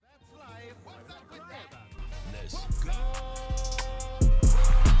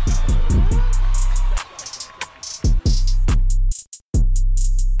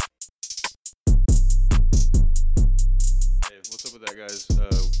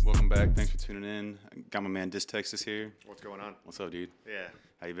back. Thanks for tuning in. Got my man DiscTexas here. What's going on? What's up, dude? Yeah.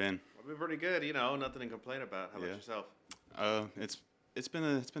 How you been? I've been pretty good, nothing to complain about. How about yourself? It's been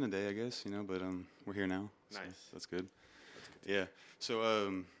a day, I guess, but we're here now. So Nice. that's good. Yeah.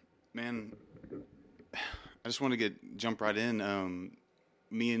 So man, I just want to jump right in.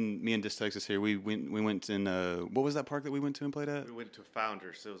 Me and DiscTexas here. We went in what was that park that we went to and played at? We went to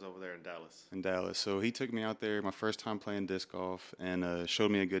Founders. It was over there in Dallas. In Dallas. So he took me out there, my first time playing disc golf, and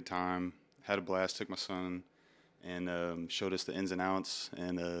showed me a good time. Had a blast. Took my son, and showed us the ins and outs.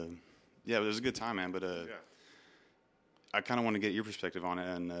 And yeah, it was a good time, man. But Yeah. I kind of want to get your perspective on it.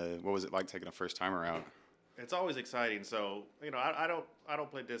 And what was it like taking a first timer out? It's always exciting. So, I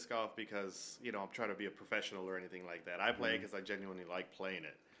don't play disc golf because, I'm trying to be a professional or anything like that. I play because I genuinely like playing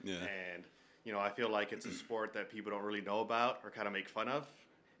it. Yeah. And, I feel like it's a sport that people don't really know about or kind of make fun of.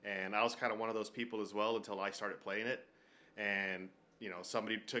 And I was kind of one of those people as well until I started playing it. And,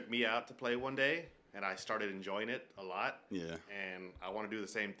 somebody took me out to play one day and I started enjoying it a lot. Yeah. And I want to do the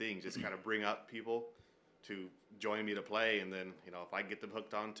same thing, just kind of bring up people to join me to play, and then if I get them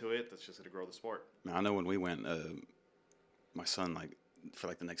hooked onto it, that's just going to grow the sport. Man, I know when we went, my son for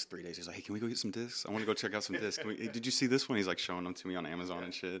the next 3 days, he's like, "Hey, can we go get some discs? I want to go check out some discs. Did you see this one?" He's like showing them to me on Amazon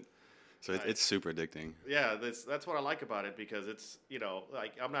and shit. So Nice. it's super addicting. Yeah, that's what I like about it, because it's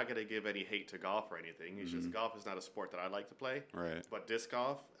I'm not going to give any hate to golf or anything. It's just golf is not a sport that I like to play. Right. But disc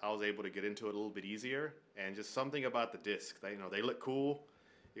golf, I was able to get into it a little bit easier, and just something about the disc, they look cool.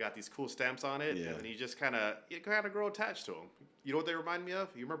 You got these cool stamps on it, Yeah. and then you kind of grow attached to them. You know what they remind me of?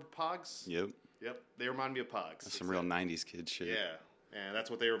 You remember Pogs? Yep. Yep, they remind me of Pogs. That's some real 90s kid shit. Yeah, and that's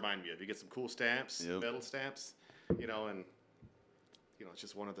what they remind me of. You get some cool stamps, Yep. metal stamps, and it's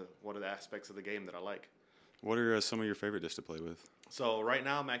just one of the aspects of the game that I like. What are some of your favorite discs to play with? So right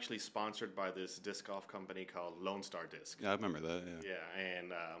now I'm actually sponsored by this disc golf company called Lone Star Disc. Yeah, I remember that. Yeah. Yeah,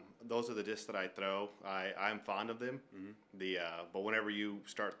 and those are the discs that I throw. I'm fond of them. But whenever you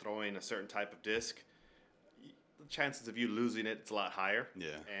start throwing a certain type of disc, the chances of you losing it's a lot higher. Yeah.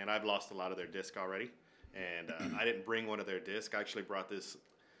 And I've lost a lot of their disc already. And I didn't bring one of their disc. I actually brought this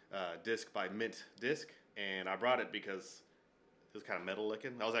disc by Mint Disc, and I brought it because it was kind of metal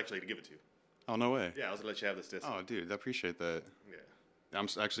looking. I was actually going to give it to you. Oh, no way. Yeah, I was going to let you have this disc. Oh, dude, I appreciate that. Yeah. I'm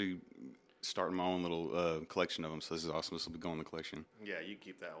actually starting my own little collection of them, so this is awesome. This will be going in the collection. Yeah, you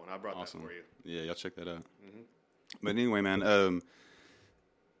keep that one. I brought Awesome. that for you. Yeah, y'all check that out. But anyway, man,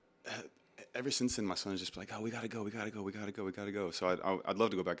 ever since then, my son's just like, "Oh, we gotta go." So I'd love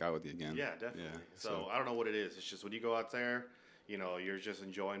to go back out with you again. Yeah, definitely. Yeah, So I don't know what it is. It's just when you go out there, you're just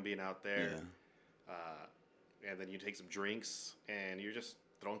enjoying being out there. Yeah. And then you take some drinks and you're just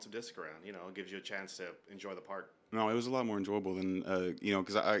throwing some disc around. It gives you a chance to enjoy the park. No, it was a lot more enjoyable than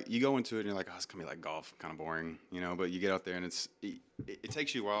because you go into it and you're like, "Oh, it's gonna be like golf, kind of boring," But you get out there and it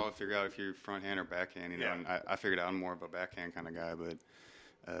takes you a while to figure out if you're front hand or backhand. Yeah. And I figured out I'm more of a backhand kind of guy, but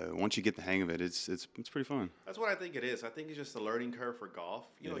once you get the hang of it, it's pretty fun. That's what I think it is. I think it's just a learning curve for golf.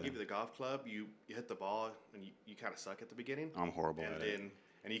 Yeah. Give you the golf club, you hit the ball, and you kind of suck at the beginning. I'm horrible at it.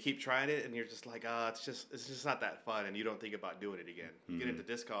 And you keep trying it, and you're just like, it's just not that fun, and you don't think about doing it again. You get into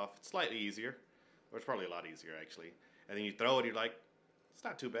disc golf, it's slightly easier, or it's probably a lot easier actually. And then you throw it, you're like, it's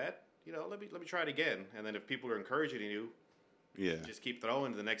not too bad. Let me try it again. And then if people are encouraging you, Yeah. just keep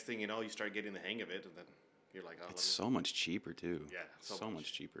throwing. The next thing you know, you start getting the hang of it, and then you're like, It's so much cheaper too. Yeah, so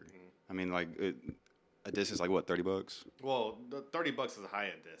much cheaper. Mm-hmm. I mean, a disc is like what, $30? Well, the $30 is a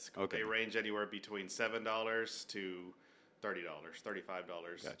high-end disc. Okay. They range anywhere between $7 to $30,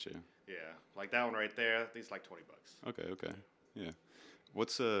 $35. Gotcha. Yeah, like that one right there. These like $20. Okay. Yeah.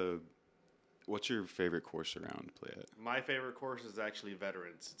 What's your favorite course around to play at? My favorite course is actually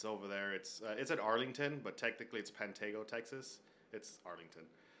Veterans. It's over there. It's at Arlington, but technically it's Pantego, Texas. It's Arlington.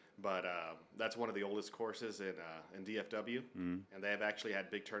 But that's one of the oldest courses in DFW, and they have actually had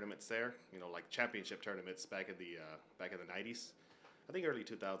big tournaments there. Like championship tournaments back in the 90s. I think early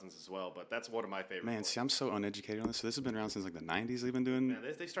 2000s as well. But that's one of my favorite. Man, see, I'm so uneducated on this. So this has been around since like the 90s. They've been doing. Man,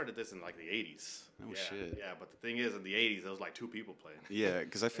 they started this in like the 80s. Oh, shit. Yeah, but the thing is, in the 80s, there was like 2 people playing. Yeah,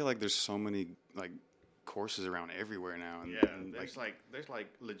 because I feel like there's so many like courses around everywhere now. And, Yeah, and, there's like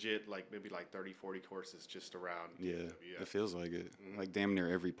legit maybe 30, 40 courses just around. Yeah, DFW. it feels like it. Like damn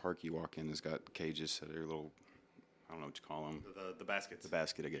near every park you walk in has got cages that are little. I don't know what you call them. The baskets. The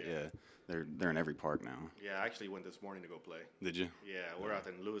basket, I get. Yeah, they're in every park now. Yeah, I actually went this morning to go play. Did you? Yeah, we're out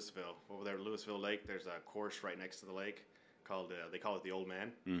in Louisville. Over there at Louisville Lake, there's a course right next to the lake called, they call it the Old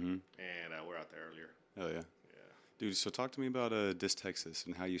Man. Mm-hmm. And we're out there earlier. Oh, yeah. Yeah. Dude, so talk to me about DiscTexas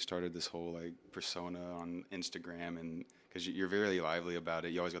and how you started this whole like persona on Instagram, and because you're very lively about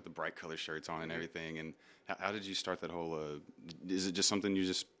it. You always got the bright color shirts on and everything. And how did you start that whole? Is it just something you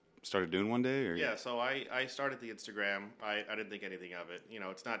just started doing one day? Or Yeah, so I started the Instagram. I didn't think anything of it.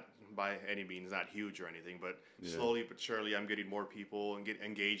 It's not by any means not huge or anything, but slowly but surely I'm getting more people and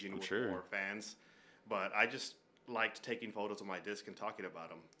engaging with more fans. But I just liked taking photos of my disc and talking about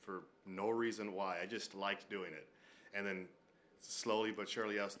them for no reason why. I just liked doing it. And then slowly but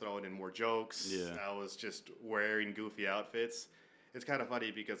surely I was throwing in more jokes. Yeah. I was just wearing goofy outfits. It's kind of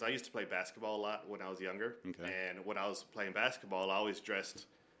funny because I used to play basketball a lot when I was younger. Okay. And when I was playing basketball, I always dressed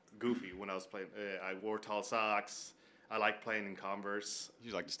goofy when I was playing. I wore tall socks. I liked playing in Converse.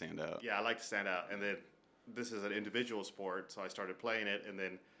 You like to stand out. Yeah, I like to stand out. And then this is an individual sport, so I started playing it, and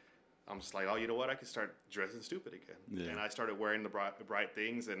then I'm just like, oh, you know what? I can start dressing stupid again. Yeah. And I started wearing the bright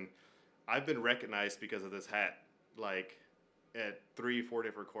things, and I've been recognized because of this hat, like at 3-4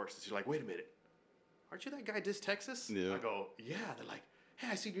 different courses. You're like, wait a minute, aren't you that guy DiscTexas? Yeah. I go, yeah. They're like, hey,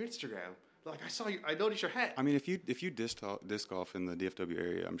 I see your Instagram. Like, I saw you. I noticed your hat. I mean, if you disc golf in the DFW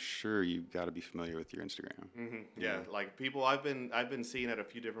area, I'm sure you got to be familiar with your Instagram. Mm-hmm. Yeah, like people I've been seeing at a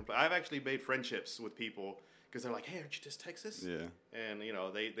few different places. I've actually made friendships with people because they're like, hey, aren't you DiscTexas? Yeah. And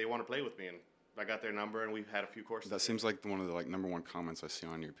they want to play with me, and I got their number, and we've had a few courses. That seems like one of the number one comments I see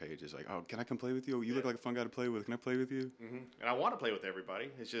on your page is like, oh, can I come play with you? You look like a fun guy to play with. Can I play with you? Mm-hmm. And I want to play with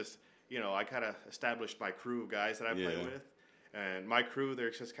everybody. It's just I kind of established my crew of guys that I play with, and my crew, they're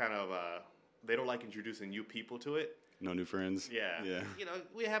just kind of they don't like introducing new people to it. No new friends. Yeah.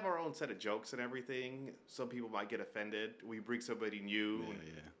 We have our own set of jokes and everything. Some people might get offended. We bring somebody new.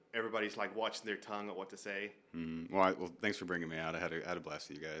 Yeah. Everybody's like watching their tongue on what to say. Mm-hmm. Well, thanks for bringing me out. I had a blast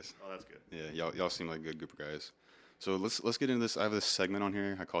with you guys. Oh, that's good. Yeah, y'all seem like a good group of guys. So let's get into this. I have this segment on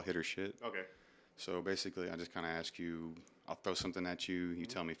here I call Hit or Shit. Okay. So basically, I just kind of ask you. I'll throw something at you. You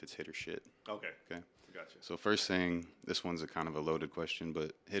tell me if it's hit or shit. Okay. Okay. Gotcha. So first thing, this one's a kind of a loaded question,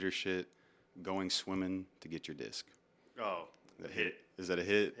 but hit or shit, going swimming to get your disc. Oh, hit. Is that a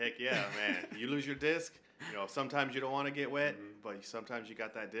hit? Heck yeah, man. You lose your disc. Sometimes you don't want to get wet, but sometimes you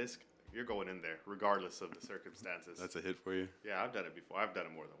got that disc. You're going in there, regardless of the circumstances. That's a hit for you? Yeah, I've done it before. I've done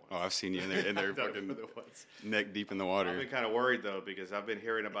it more than once. Oh, I've seen you in there fucking neck deep in the water. I've been kind of worried, though, because I've been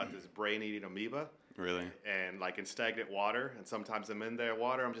hearing about this brain-eating amoeba. Really? And, like, in stagnant water, and sometimes I'm in there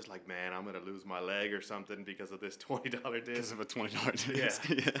water, I'm just like, man, I'm going to lose my leg or something because of this $20 disc. Because of a $20 disc?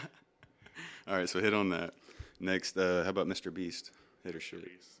 Yeah. All right, so hit on that. Next, how about Mr. Beast? Hit or shit?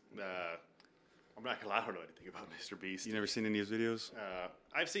 I'm not gonna lie, I don't know anything about Mr. Beast. You never seen any of his videos?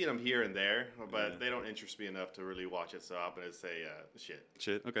 I've seen him here and there, but they don't interest me enough to really watch it, so I'm gonna say shit.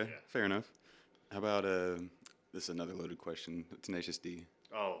 Shit? Okay, fair enough. How about, this is another loaded question, Tenacious D.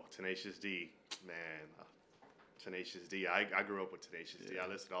 Oh, Tenacious D. Man, Tenacious D. I grew up with Tenacious D. I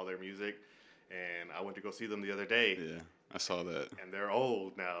listened to all their music, and I went to go see them the other day. Yeah, I saw that. And they're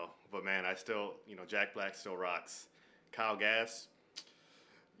old now, but man, I still, Jack Black still rocks. Kyle Gass,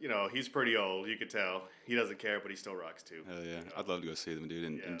 he's pretty old. You could tell he doesn't care, but he still rocks too. Hell yeah, I'd love to go see them, dude.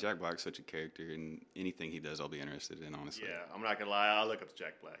 And Jack Black's such a character, and anything he does, I'll be interested in, honestly. Yeah, I'm not gonna lie. I'll look up to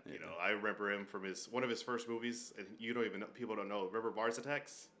Jack Black. Yeah. I remember him from one of his first movies, and you don't even know. People don't know. Remember Mars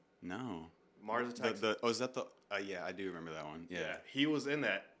Attacks? No. Mars Attacks. Is that the? Yeah, I do remember that one. Yeah, he was in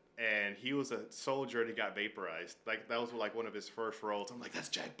that. And he was a soldier and he got vaporized. Like, that was like one of his first roles. I'm like, that's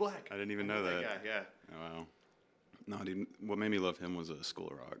Jack Black. I didn't even know that. Yeah. Oh, wow. No, dude, what made me love him was School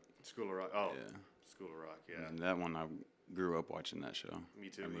of Rock. School of Rock. Oh, yeah. School of Rock, yeah. And that one, I grew up watching that show. Me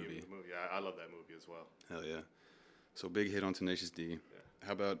too. Movie. I love that movie as well. Hell yeah. So big hit on Tenacious D. Yeah.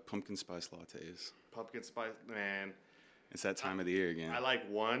 How about pumpkin spice lattes? Pumpkin spice, man. It's that time of the year again. I like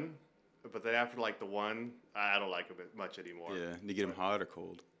one, but then after like the one, I don't like them much anymore. Yeah. Do you get them hot or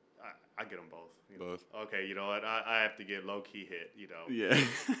cold? I get them both. Both. Okay, you know what? I have to get low key hit. Yeah.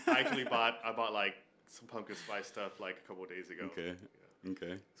 I actually bought like some pumpkin spice stuff like a couple of days ago. Okay. Yeah.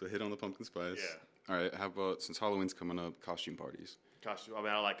 Okay. So hit on the pumpkin spice. Yeah. All right. How about, since Halloween's coming up, costume parties?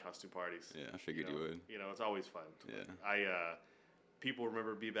 I like costume parties. Yeah, I figured you would. It's always fun. Yeah. People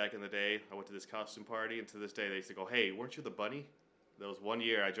remember me back in the day. I went to this costume party, and to this day they used to go, "Hey, weren't you the bunny?" There was one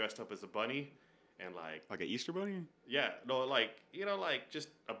year I dressed up as a bunny. And like an Easter bunny? Yeah, no, like just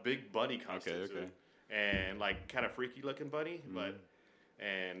a big bunny costume. Okay. And like kind of freaky looking bunny,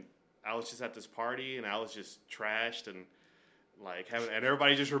 and I was just at this party and I was just trashed and like and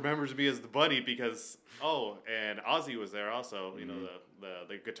everybody just remembers me as the bunny because and Ozzy was there also.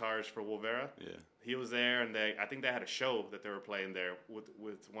 The guitarist for Wolvera. Yeah, he was there, and I think they had a show that they were playing there with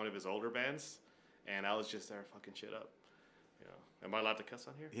one of his older bands, and I was just there fucking shit up. Am I allowed to cuss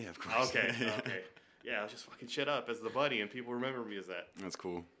on here? Yeah, of course. Okay. Yeah, I was just fucking shit up as the bunny, and people remember me as that. That's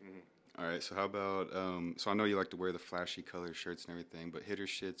cool. Mm-hmm. All right, so how about, so I know you like to wear the flashy colored shirts and everything, but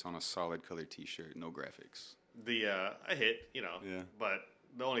shit's on a solid colored T-shirt, no graphics. I hit, yeah. But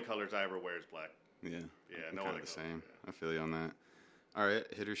The only colors I ever wear is black. Yeah. Yeah, I'm no kind other of the color, same. yeah. I feel you on that. All right,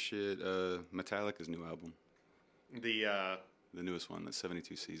 hitter shit. Metallica's new album, The the newest one, that's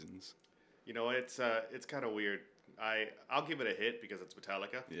 72 Seasons. it's kind of weird. I'll give it a hit because it's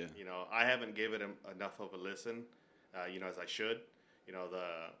Metallica. Yeah. I haven't given it enough of a listen, as I should.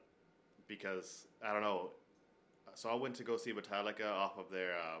 Because I don't know. So I went to go see Metallica off of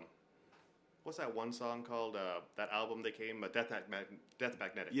their what's that one song called? That album they came, Death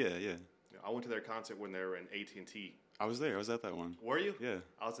Magnetic. Yeah. I went to their concert when they were in AT&T. I was there. I was at that one. Were you? Yeah.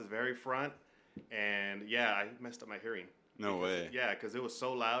 I was at the very front, and yeah, I messed up my hearing. No way. Yeah, because it was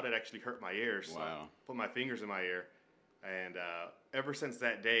so loud it actually hurt my ears. So Wow. I put my fingers in my ear, and ever since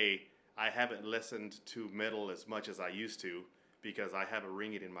that day, I haven't listened to metal as much as I used to because I have a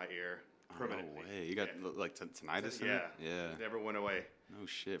ringing in my ear permanently. No way. You got like tinnitus in Yeah. it? Yeah. It never went away. No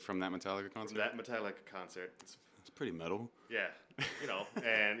shit. From that Metallica concert? From that Metallica concert. It's pretty metal. Yeah,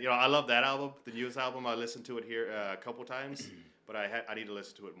 and I love that album, the newest album. I listened to it here a couple times, but I need to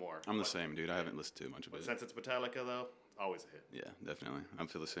listen to it more. I'm the same, dude. I haven't listened to much of it. Since it's Metallica, though, always a hit. Yeah, definitely. I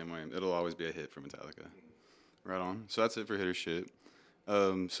feel the same way. It'll always be a hit for Metallica. Right on. So that's it for hitter shit.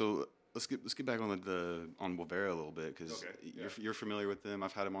 So let's get back on on Wolvera a little bit because you're familiar with them.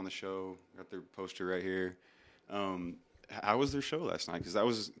 I've had them on the show. Got their poster right here. How was their show last night? Because that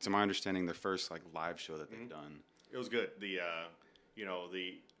was, to my understanding, their first like live show that they've done. It was good.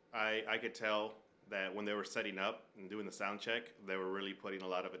 I could tell that when they were setting up and doing the sound check, they were really putting a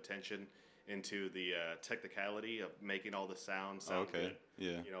lot of attention into the technicality of making all the sound good.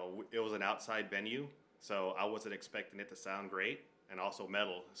 Yeah. It was an outside venue, so I wasn't expecting it to sound great and also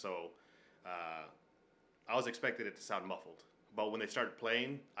metal. So I was expecting it to sound muffled. But when they started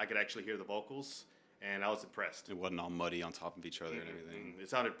playing, I could actually hear the vocals, and I was impressed. It wasn't all muddy on top of each other and everything. It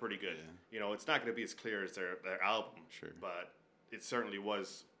sounded pretty good. Yeah. It's not going to be as clear as their album, Sure. but it certainly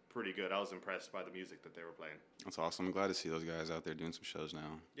was pretty good. I was impressed by the music that they were playing. That's awesome. I'm glad to see those guys out there doing some shows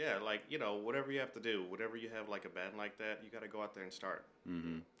now. Yeah, whatever you have to do, whatever you have like a band like that, you got to go out there and start.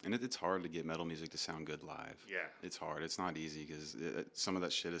 Mm-hmm. And it's hard to get metal music to sound good live. Yeah. It's hard. It's not easy because some of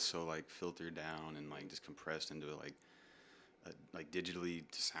that shit is so like filtered down and like just compressed into like digitally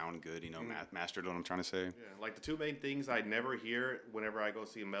to sound good, mastered what I'm trying to say. Yeah, like the two main things I never hear whenever I go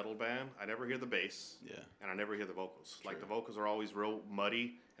see a metal band, I never hear the bass. Yeah. And I never hear the vocals. Sure. Like the vocals are always real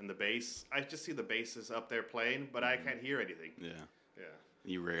muddy, and the bass, I just see the basses up there playing, but I can't hear anything. Yeah. Yeah.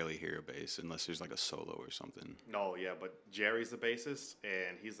 You rarely hear a bass unless there's like a solo or something. No, yeah, but Jerry's the bassist,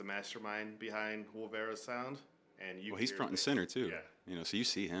 and he's the mastermind behind Wolvera's sound. And he's front and center too. Yeah. So you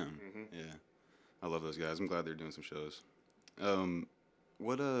see him. Mm-hmm. Yeah. I love those guys. I'm glad they're doing some shows.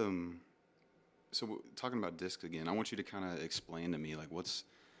 So talking about discs again, I want you to kind of explain to me like what's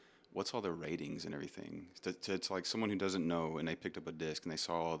all the ratings and everything to like someone who doesn't know and they picked up a disc and they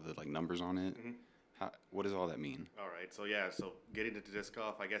saw all the like numbers on it. Mm-hmm. What does all that mean? All right, so getting into disc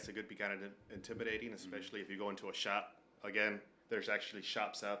golf, I guess it could be kind of intimidating, especially if you go into a shop. Again, there's actually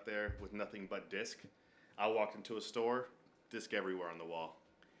shops out there with nothing but disc. I walked into a store, disc everywhere on the wall,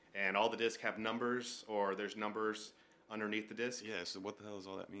 and all the discs have numbers, or there's numbers underneath the disc. Yeah, so what the hell does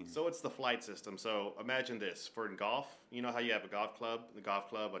all that mean? So it's the flight system. So imagine this. For golf, you know how you have a golf club, a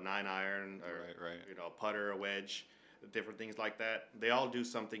 9-iron, or right. A putter, a wedge, different things like that. They all do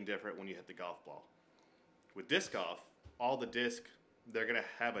something different when you hit the golf ball. With disc golf, all the disc, they're going to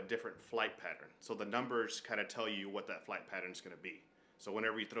have a different flight pattern. So the numbers kind of tell you what that flight pattern is going to be. So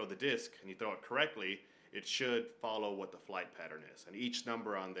whenever you throw the disc and you throw it correctly, it should follow what the flight pattern is. And each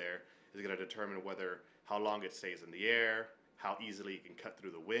number on there is going to determine how long it stays in the air, how easily it can cut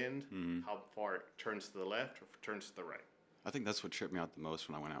through the wind, how far it turns to the left or turns to the right. I think that's what tripped me out the most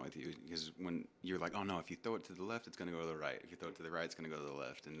when I went out with you, because when you're like, oh no, if you throw it to the left, it's going to go to the right. If you throw it to the right, it's going to go to the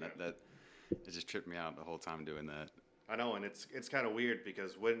left. And that it just tripped me out the whole time doing that. I know, and it's kind of weird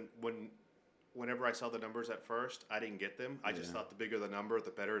because whenever I saw the numbers at first, I didn't get them. I just thought the bigger the number,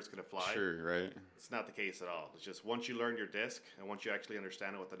 the better it's going to fly. Sure, right. It's not the case at all. It's just once you learn your disc and once you actually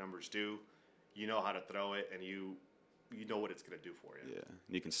understand what the numbers do, you know how to throw it and you know what it's going to do for you. Yeah,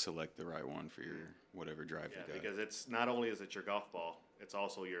 and you can select the right one for your whatever drive you got. Yeah, because it's not only is it your golf ball, it's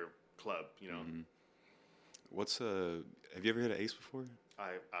also your club, Mm-hmm. Have you ever hit an ace before?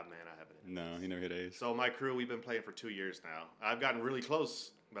 I haven't. No, you never hit an ace? So my crew, we've been playing for 2 years now. I've gotten really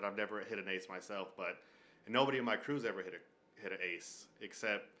close, but I've never hit an ace myself. But nobody in my crew's ever hit an ace,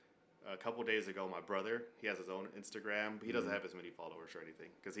 except a couple days ago, my brother, he has his own Instagram. He doesn't have as many followers or anything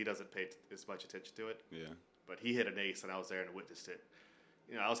because he doesn't pay as much attention to it. Yeah. But he hit an ace, and I was there and witnessed it.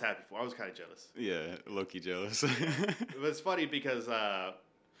 I was happy for him. I was kind of jealous. Yeah, low-key jealous. It was funny because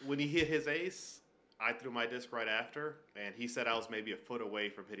when he hit his ace, I threw my disc right after, and he said I was maybe a foot away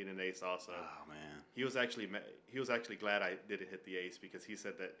from hitting an ace. Also, Oh man. he was actually glad I didn't hit the ace because he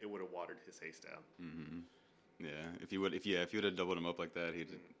said that it would have watered his ace down. Mm-hmm. Yeah. If you would have doubled him up like that,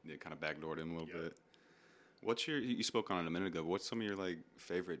 he'd kind of backdoored him a little bit. What's you spoke on it a minute ago? What's some of your like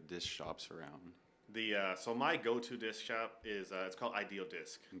favorite disc shops around? So my go-to disc shop is it's called Ideal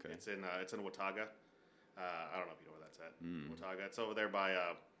Disc. Okay. It's in Watauga. I don't know if you know where that's at. Watauga. It's over there by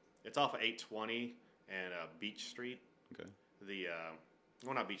it's off of 820 and Beach Street. Okay.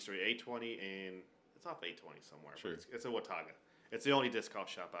 Well, not Beach Street, 820 and it's off 820 somewhere. Sure. But it's in Watauga. It's the only disc golf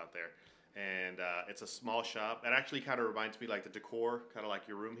shop out there. And it's a small shop. It actually kind of reminds me like the decor, kind of like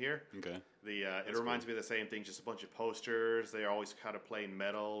your room here. Okay. It reminds me of the same thing, just a bunch of posters. They're always kind of playing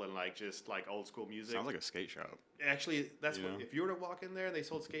metal and like just like old school music. Sounds like a skate shop. Actually, that's what if you were to walk in there and they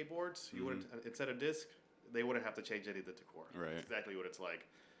sold skateboards, you wouldn't instead of disc, they wouldn't have to change any of the decor. Right. That's exactly what it's like.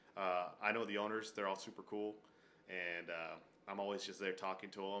 I know the owners; they're all super cool, and I'm always just there talking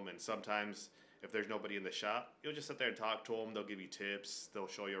to them. And sometimes, if there's nobody in the shop, you'll just sit there and talk to them. They'll give you tips. They'll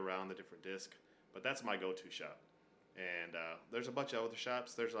show you around the different discs. But that's my go-to shop. And there's a bunch of other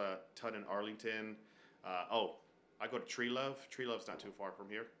shops. There's a ton in Arlington. I go to Tree Love. Tree Love's not too far from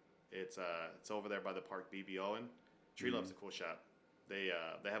here. It's over there by the park BB Owen. Tree Love's a cool shop. They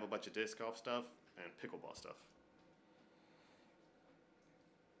have a bunch of disc golf stuff and pickleball stuff.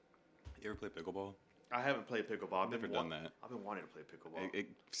 You ever play pickleball? I haven't played pickleball. I've never done that. I've been wanting to play pickleball. It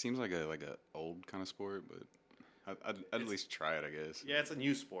seems like a old kind of sport, but I'd at least try it, I guess. Yeah, it's a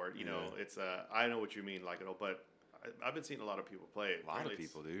new sport. You know, it's I know what you mean, like but I've been seeing a lot of people play it. A lot of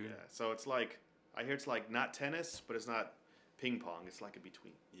people, dude. Yeah, so it's like I hear it's like not tennis, but it's not ping pong. It's like in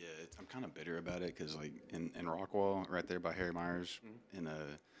between. Yeah, I'm kind of bitter about it because like in Rockwall, right there by Harry Myers, there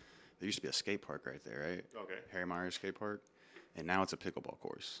used to be a skate park right there, right? Okay. Harry Myers skate park, and now it's a pickleball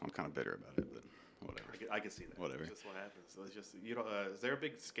course. I'm kind of bitter about it, but whatever. I can see that. Whatever. It's just what happens. So it's just is there a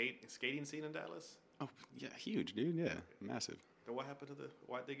big skating scene in Dallas? Oh yeah, huge, dude. Yeah, massive. Then what happened to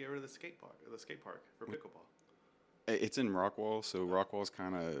why'd they get rid of the skate park for pickleball? It's in Rockwall, so Rockwall's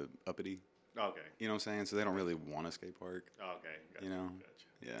kind of uppity. Okay. You know what I'm saying? So they don't really want a skate park. Okay. Gotcha. You know?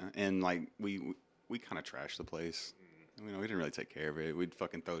 Gotcha. Yeah, and like we kind of trashed the place. We didn't really take care of it. We'd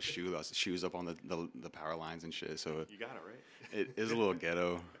fucking throw shoes up on the power lines and shit. So you got it right. It is a little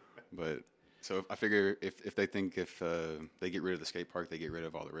ghetto, but so I figure if they think if they get rid of the skate park, they get rid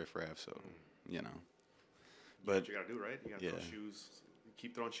of all the riffraff. So you know, but what you gotta do, right? You gotta throw shoes. You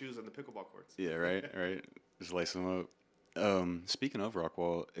keep throwing shoes in the pickleball courts. Yeah, right. Just lace them up. Speaking of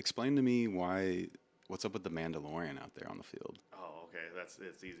Rockwall, explain to me what's up with the Mandalorian out there on the field. Oh, okay, it's an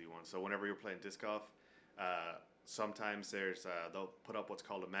easy one. So whenever you're playing disc golf, sometimes they'll put up what's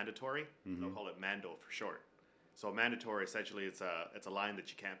called a mandatory. They'll call it Mando for short. So a mandatory essentially it's a line that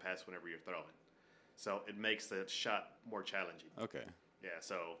you can't pass whenever you're throwing. So it makes the shot more challenging. Okay. Yeah.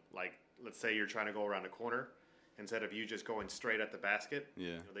 So like let's say you're trying to go around a corner, instead of you just going straight at the basket.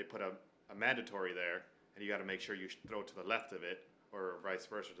 Yeah. They put a mandatory there, and you got to make sure you throw to the left of it or vice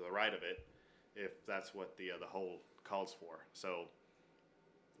versa to the right of it, if that's what the hole calls for. So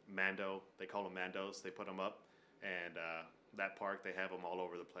Mando, they call them Mandos. They put them up, and that park they have them all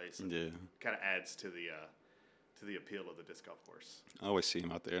over the place. And kind of adds to the appeal of the disc golf course. I always see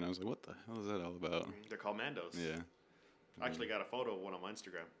them out there, and I was like, "What the hell is that all about?" They're called Mandos. Yeah. I actually got a photo of one on my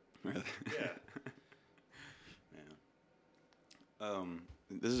Instagram. Really? Yeah. Yeah.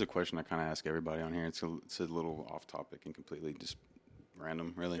 This is a question I kind of ask everybody on here. It's a little off topic and completely just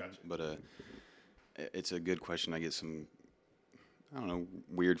random, really. Gotcha. But it's a good question. I get some, I don't know,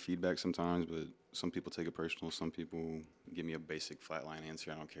 weird feedback sometimes, but some people take it personal. Some people give me a basic flatline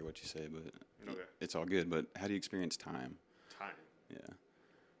answer. I don't care what you say, but it's all good. But how do you experience time? Time. Yeah.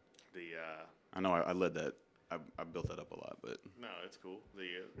 I know I led that. I built that up a lot, but no, it's cool.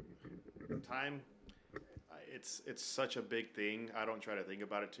 The time. It's such a big thing. I don't try to think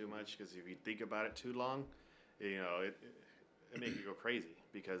about it too much because if you think about it too long, it makes you go crazy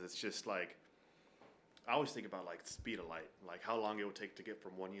because it's just like I always think about like the speed of light, like how long it would take to get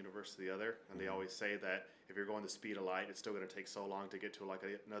from one universe to the other. And they always say that if you're going the speed of light, it's still going to take so long to get to like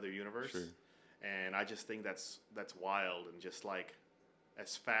another universe. Sure. And I just think that's wild and just like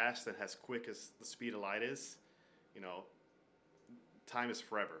as fast and as quick as the speed of light is, time is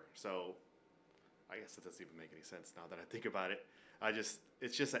forever. So I guess it doesn't even make any sense now that I think about it.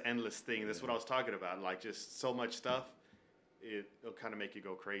 It's just an endless thing. That's what I was talking about. Like just so much stuff, it'll kind of make you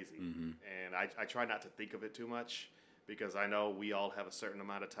go crazy. Mm-hmm. And I try not to think of it too much because I know we all have a certain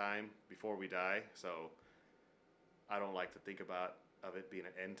amount of time before we die. So I don't like to think of it being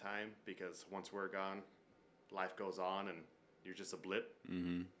an end time because once we're gone, life goes on and you're just a blip.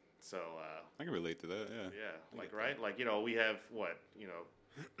 Mm-hmm. So I can relate to that. Yeah. yeah, like right, like we have what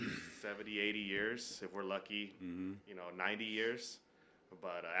 70, 80 years if we're lucky. 90 years.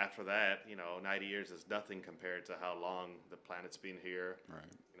 But after that, 90 years is nothing compared to how long the planet's been here. Right.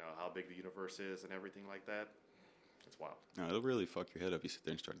 How big the universe is and everything like that. It's wild. No, it'll really fuck your head up. You sit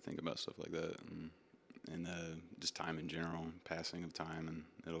there and start to think about stuff like that, and just time in general, passing of time, and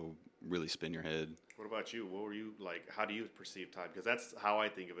it'll really spin your head. What about you? What were you like? How do you perceive time? Because that's how I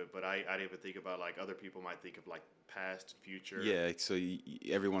think of it. But I didn't even think about like other people might think of like past, future. Yeah. So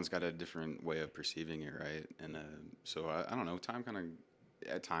everyone's got a different way of perceiving it, right? And so I don't know. Time kind of.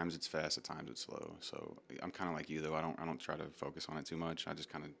 At times it's fast, at times it's slow. So I'm kind of like you, though. I don't try to focus on it too much. I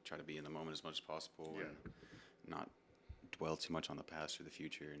just kind of try to be in the moment as much as possible and not dwell too much on the past or the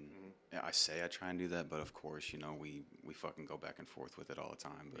future. And I say I try and do that, but of course, we fucking go back and forth with it all the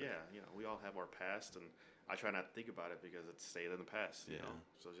time. But yeah, we all have our past, and I try not to think about it because it's stayed in the past. You know?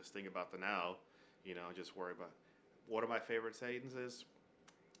 So just think about the now. Just worry about. One of my favorite sayings is,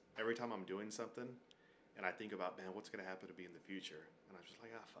 every time I'm doing something, and I think about, man, what's going to happen to me in the future? And I'm just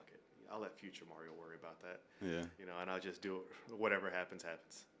like, fuck it. I'll let future Mario worry about that. Yeah. And I'll just do it. Whatever happens,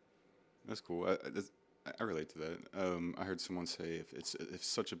 happens. That's cool. I relate to that. I heard someone say, if it's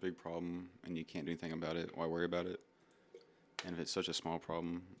such a big problem and you can't do anything about it, why worry about it? And if it's such a small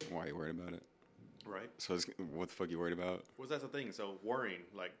problem, why are you worried about it? Right. So what the fuck are you worried about? Well, that's the thing. So worrying,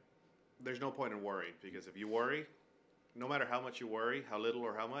 like, there's no point in worrying, because if you worry, no matter how much you worry, how little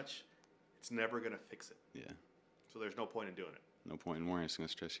or how much, it's never going to fix it. Yeah. So there's no point in doing it. No point in worrying. It's going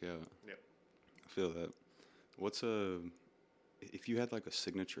to stress you out. Yep. I feel that. If you had like a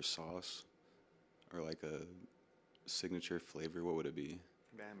signature sauce or like a signature flavor, what would it be?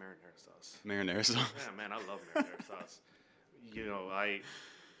 Man, marinara sauce. Marinara sauce? Yeah, man, I love marinara sauce.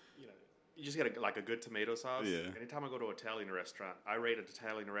 You just get a good tomato sauce. Yeah. Anytime I go to an Italian restaurant, I rate an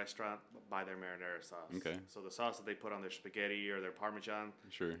Italian restaurant by their marinara sauce. Okay. So the sauce that they put on their spaghetti or their Parmesan,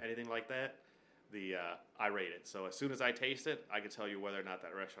 Sure. anything like that, I rate it. So as soon as I taste it, I can tell you whether or not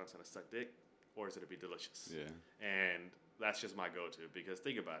that restaurant's going to suck dick or is it going to be delicious. Yeah. And that's just my go-to, because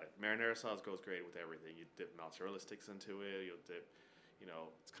think about it. Marinara sauce goes great with everything. You dip mozzarella sticks into it. You'll dip,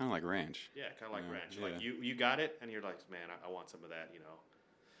 It's kind of like ranch. Yeah, kind of like ranch. Yeah. Like you got it, and you're like, man, I want some of that,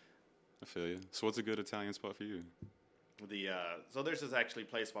 I feel you. So what's a good Italian spot for you? So there's this actually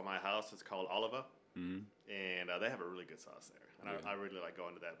place by my house. It's called Oliva. Mm-hmm. And they have a really good sauce there. And I really like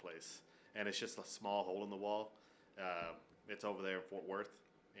going to that place. And it's just a small hole in the wall. It's over there in Fort Worth.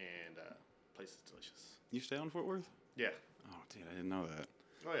 And the place is delicious. You stay on Fort Worth? Yeah. Oh, dude, I didn't know that.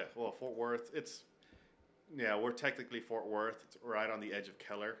 Oh, yeah. Well, Fort Worth, we're technically Fort Worth. It's right on the edge of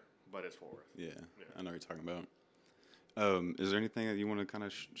Keller, but it's Fort Worth. Yeah. I know what you're talking about. Is there anything that you want to kind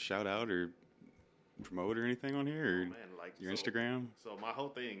of shout out or promote or anything on here? Or man, your Instagram? So my whole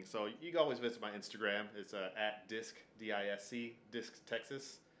thing. So you can always visit my Instagram. It's at disc, DISC,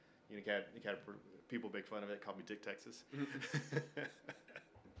 DiscTexas. You can people make fun of it. Call me Dick Texas.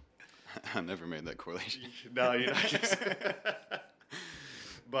 I never made that correlation. No, you're not.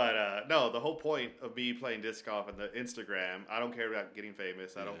 But no, the whole point of me playing disc golf and the Instagram, I don't care about getting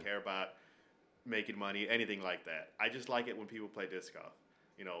famous. I don't care about making money, anything like that. I just like it when people play disc golf.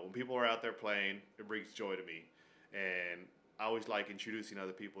 When people are out there playing, it brings joy to me. And I always like introducing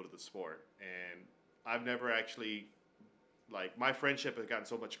other people to the sport. And I've never actually, my friendship has gotten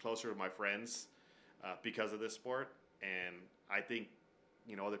so much closer with my friends because of this sport. And I think,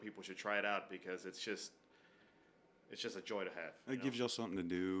 other people should try it out, because it's just a joy to have. It gives y'all something to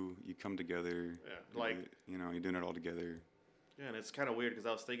do. You come together. Yeah. You're doing it all together. Yeah, and it's kind of weird because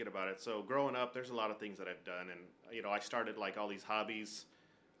I was thinking about it. So growing up, there's a lot of things that I've done, and I started all these hobbies.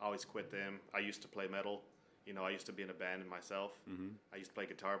 I always quit them. I used to play metal. I used to be in a band myself. Mm-hmm. I used to play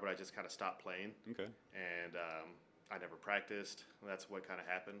guitar, but I just kind of stopped playing. Okay. And I never practiced. That's what kind of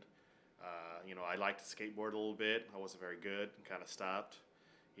happened. I liked to skateboard a little bit. I wasn't very good and kind of stopped.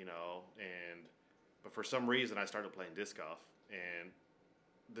 But for some reason I started playing disc golf, and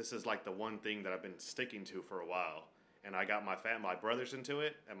this is the one thing that I've been sticking to for a while. And I got my brothers into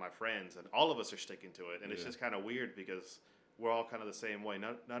it and my friends, and all of us are sticking to it. And it's just kind of weird because we're all kind of the same way.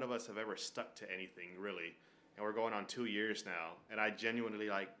 None of us have ever stuck to anything really. And we're going on 2 years now. And I genuinely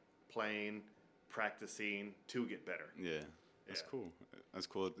like playing, practicing to get better. Yeah. That's cool. That's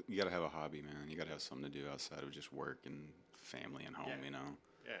cool. You got to have a hobby, man. You got to have something to do outside of just work and family and home,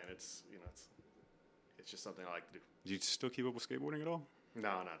 Yeah, and it's just something I like to do. Do you still keep up with skateboarding at all?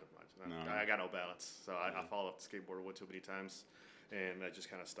 No, not as much. No. I got no balance, so I fall off the skateboard way too many times, and I just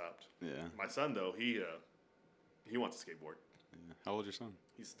kind of stopped. Yeah. My son, though, he wants to skateboard. Yeah. How old's your son?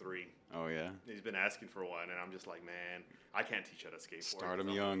 He's 3. Oh, yeah? He's been asking for one, and I'm just like, man, I can't teach how to skateboard. Start him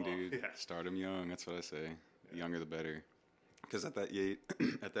young, dude. Yeah. Start him young. That's what I say. The younger, the better. Because at that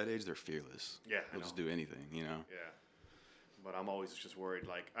age, they're fearless. Yeah, they'll just do anything, you know. Yeah, but I'm always just worried.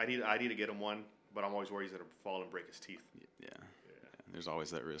 Like I need to get him one, but I'm always worried he's gonna fall and break his teeth. Yeah. There's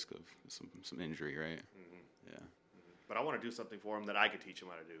always that risk of some injury, right? Mm-hmm. Yeah. Mm-hmm. But I want to do something for him that I could teach him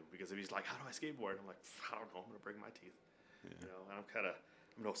how to do. Because if he's like, how do I skateboard? I'm like, I don't know. I'm gonna break my teeth. Yeah. You know, and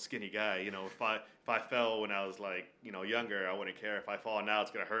I'm no skinny guy. You know, if I fell when I was like, you know, younger, I wouldn't care. If I fall now,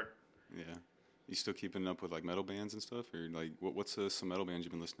 it's gonna hurt. Yeah. You still keeping up with like metal bands and stuff, or like what's some metal bands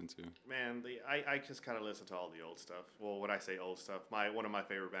you've been listening to? Man, I just kind of listen to all the old stuff. Well, when I say old stuff, one of my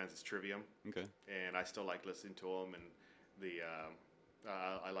favorite bands is Trivium. Okay. And I still like listening to them, and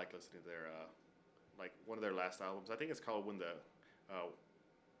I like listening to their like one of their last albums. I think it's called Where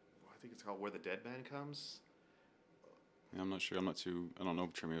the Dead Man Comes. Yeah, I'm not sure. I don't know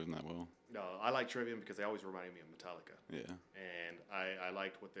Trivium that well. No, I like Trivium because they always reminded me of Metallica. Yeah. And I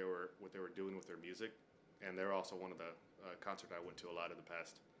liked what they were doing with their music, and they're also one of the concerts I went to a lot in the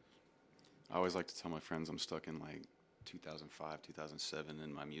past. I always like to tell my friends I'm stuck in like 2005, 2007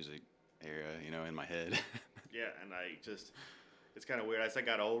 in my music era, you know, in my head. Yeah, and it's kind of weird. As I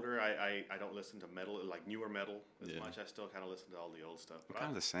got older, I don't listen to metal, like newer metal, as much. I still kind of listen to all the old stuff. But kind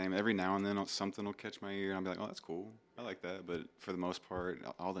of the same. Every now and then something will catch my ear, and I'll be like, oh, that's cool. I like that. But for the most part,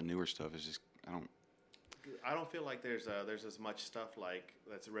 all the newer stuff is just, I don't feel like there's as much stuff like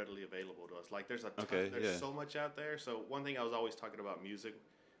that's readily available to us. Like there's so much out there. So one thing I was always talking about music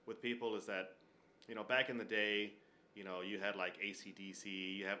with people is that, you know, back in the day, you know, you had like AC/DC,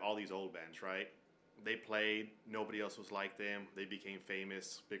 you have all these old bands, right? They played, nobody else was like them. They became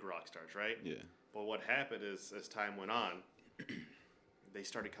famous, big rock stars, right? Yeah. But what happened is, as time went on, they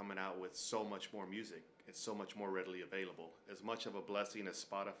started coming out with so much more music. It's so much more readily available. As much of a blessing as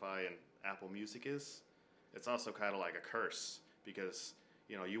Spotify and Apple Music is, it's also kind of like a curse because,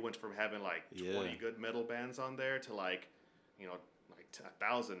 you know, you went from having like 20 good metal bands on there to like, you know,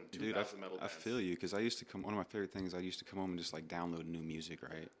 1,000, 2,000 metal bands. I feel you because one of my favorite things, I used to come home and just like download new music,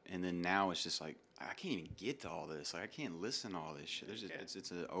 right? And then now it's just like, I can't even get to all this. Like I can't listen to all this shit.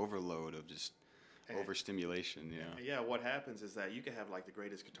 It's an overload of just overstimulation, you know? Yeah, what happens is that you can have like the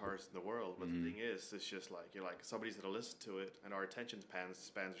greatest guitarists in the world, but the thing is, it's just like, you're like, somebody's going to listen to it and our attention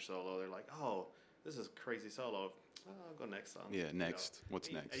spans are so low. They're like, oh, this is crazy solo. Oh, I'll go next song. Yeah, next. You know?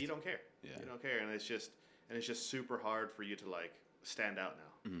 What's next? And you don't care. Yeah. You don't care. And it's just super hard for you to like stand out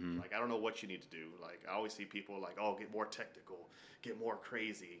now. Mm-hmm. Like, I don't know what you need to do. Like, I always see people like, oh, get more technical, get more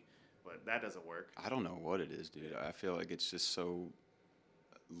crazy, but that doesn't work. I don't know what it is, dude. I feel like it's just so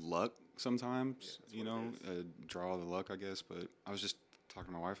luck sometimes, you know, draw the luck, I guess. But I was just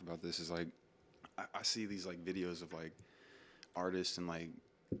talking to my wife about this. Is like, I see these like videos of like artists and like,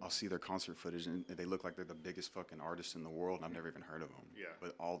 I'll see their concert footage and they look like they're the biggest fucking artists in the world and I've never even heard of them. Yeah.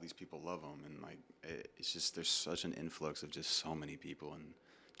 But all these people love them and like it's just there's such an influx of just so many people and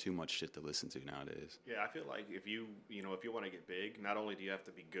too much shit to listen to nowadays. Yeah, I feel like if you want to get big, not only do you have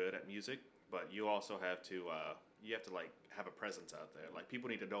to be good at music, but you also have to like have a presence out there. Like people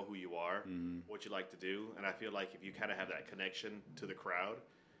need to know who you are, what you like to do, and I feel like if you kind of have that connection to the crowd,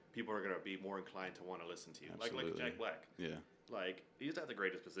 people are going to be more inclined to want to listen to you. Absolutely. Like Jack Black. Yeah. Like, he's not the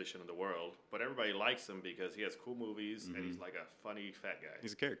greatest position in the world, but everybody likes him because he has cool movies and he's like a funny fat guy.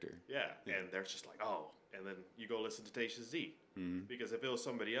 He's a character. Yeah. And they're just like, oh. And then you go listen to Tenacious D. Because if it was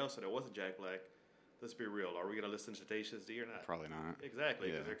somebody else and it wasn't Jack Black, let's be real. Are we going to listen to Tenacious D or not? Probably not.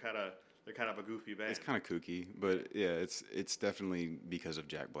 Exactly. Because they're kind of a goofy band. It's kind of kooky, but yeah, it's definitely because of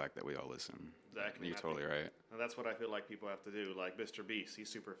Jack Black that we all listen. Exactly. You're totally right. And that's what I feel like people have to do. Like Mr. Beast, he's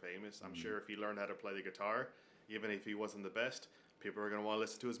super famous. I'm sure if he learned how to play the guitar, even if he wasn't the best, people are going to want to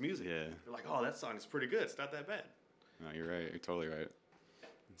listen to his music. Yeah. They're like, oh, that song is pretty good. It's not that bad. No, you're right. You're totally right.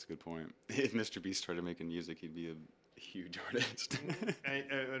 That's a good point. If Mr. Beast started making music, he'd be a huge artist.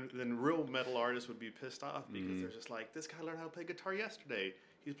 and then real metal artists would be pissed off because they're just like, this guy learned how to play guitar yesterday.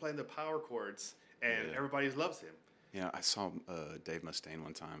 He's playing the power chords, and everybody loves him. Yeah, I saw Dave Mustaine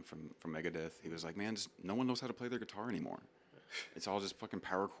one time from Megadeth. He was like, man, no one knows how to play their guitar anymore. It's all just fucking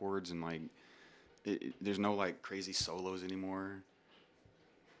power chords and, like, there's no, like, crazy solos anymore.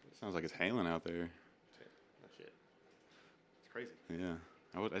 It sounds like it's hailing out there. Oh, shit. It's crazy. Yeah.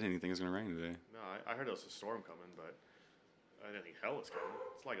 I didn't even think it was going to rain today. No, I heard there was a storm coming, but I didn't think hell was coming.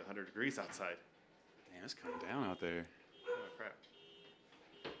 It's like 100 degrees outside. Damn, it's coming down out there. Oh, crap.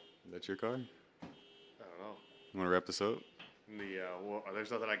 Is that your car? I don't know. You want to wrap this up? Well,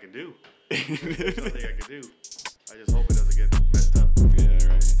 there's nothing I can do. There's nothing I can do. I just hope it doesn't get messed up. Yeah,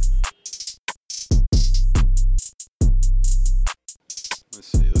 right.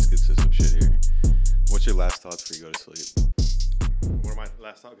 your last thoughts before you go to sleep? What are my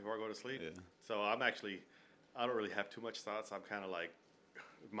last thoughts before I go to sleep? Yeah. So I don't really have too much thoughts. I'm kind of like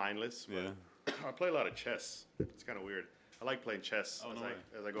mindless. But Yeah. I play a lot of chess. It's kind of weird. I like playing chess Oh, as no way.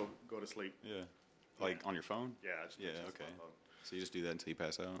 as I go to sleep. Yeah. Like on your phone? Yeah, I just play chess Okay. on my phone. So you just do that until you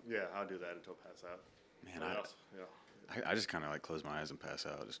pass out? Yeah, I'll do that until pass out. Man, Yeah. I just kind of like close my eyes and pass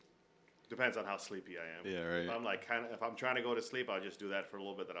out. Just Depends on how sleepy I am. Yeah, right. If I'm like if I'm trying to go to sleep, I'll just do that for a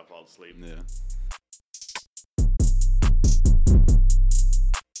little bit, then I'll fall asleep. yeah.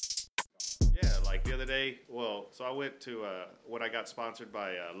 Yeah, like the other day, so I went to when I got sponsored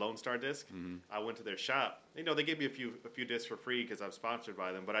by Lone Star Disc. Mm-hmm. I went to their shop. You know, they gave me a few discs for free because I'm sponsored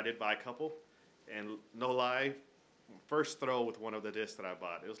by them, but I did buy a couple. And no lie, first throw with one of the discs that I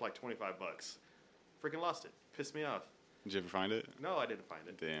bought, it was like $25. Freaking lost it. Pissed me off. Did you ever find it? No, I didn't find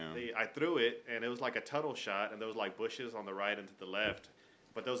it. Damn. I threw it, and it was like a tunnel shot, and there was like bushes on the right and to the left.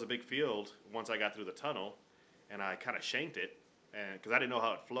 But there was a big field once I got through the tunnel, and I kind of shanked it, and because I didn't know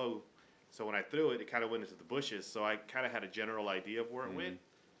how it flowed. So when I threw it, it kind of went into the bushes. So I kind of had a general idea of where it went.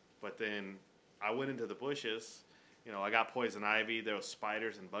 But then I went into the bushes. You know, I got poison ivy. There was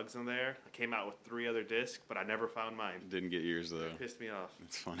spiders and bugs in there. I came out with 3 other discs, but I never found mine. Didn't get yours, though. It pissed me off.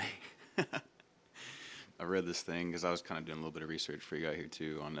 It's funny. I read this thing because I was kind of doing a little bit of research before you got here,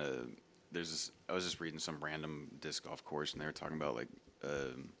 too. I was just reading some random disc golf course, and they were talking about, like,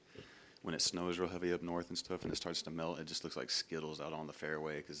 when it snows real heavy up north and stuff and it starts to melt, it just looks like Skittles out on the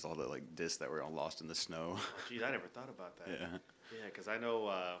fairway because all the like discs that were all lost in the snow. Geez, I never thought about that. Yeah. Yeah, because I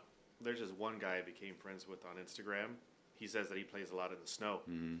know there's this one guy I became friends with on Instagram. He says that he plays a lot in the snow.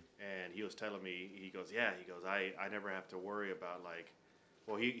 Mm-hmm. And he was telling me, he goes, I never have to worry about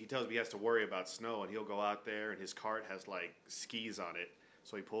he tells me he has to worry about snow, and he'll go out there and his cart has like skis on it.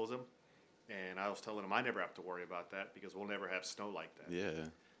 So he pulls them. And I was telling him I never have to worry about that because we'll never have snow like that. Yeah.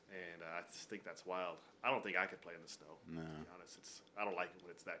 And I just think that's wild. I don't think I could play in the snow. No. To be honest, I don't like it when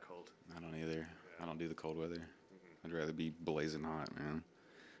it's that cold. I don't either. Yeah. I don't do the cold weather. Mm-hmm. I'd rather be blazing hot, man.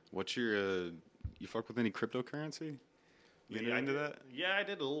 What's your, you fuck with any cryptocurrency? You into that? Yeah, I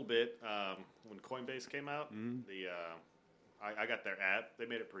did a little bit. When Coinbase came out, I got their app. They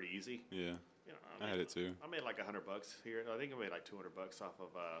made it pretty easy. Yeah. You know, I had it too. I made like $100 here. I think I made like $200 off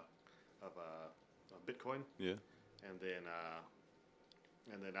of Bitcoin. Yeah.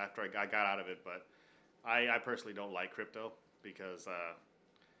 And then after I got out of it, but I personally don't like crypto because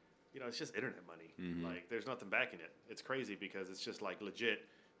it's just internet money. Mm-hmm. Like there's nothing backing it. It's crazy because it's just like legit.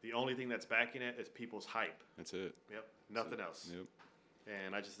 The only thing that's backing it is people's hype. That's it. Yep. Nothing else. Yep.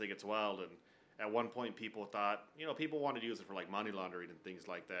 And I just think it's wild. And at one point, people thought, people wanted to use it for like money laundering and things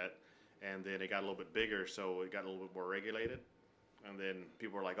like that. And then it got a little bit bigger, so it got a little bit more regulated. And then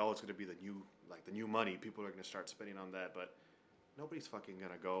people were like, "Oh, it's going to be the new money. People are going to start spending on that." But nobody's fucking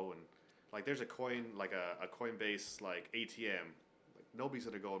going to go and like there's a coin like a Coinbase like ATM. Like nobody's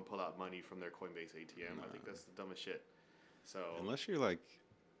going to go and pull out money from their Coinbase ATM. No. I think that's the dumbest shit. So unless you're like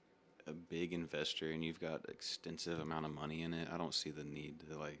a big investor and you've got extensive amount of money in it, I don't see the need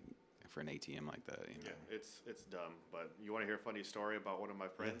to like for an ATM like that. Yeah, it's dumb. But you want to hear a funny story about one of my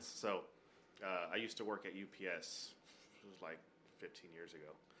friends? Yeah. So I used to work at UPS. It was like 15 years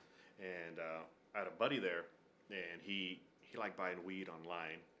ago, and I had a buddy there, and he liked buying weed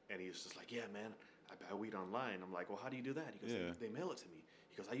online, and he was just like, "Yeah, man, I buy weed online." I'm like, "Well, how do you do that?" He goes, "They mail it to me."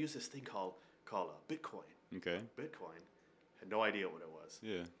 He goes, "I use this thing called Bitcoin." Okay. Bitcoin. Had no idea what it was.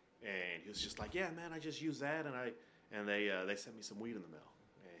 Yeah. And he was just like, "Yeah, man, I just use that, and they sent me some weed in the mail."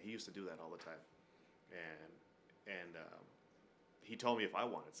 And he used to do that all the time, and he told me if I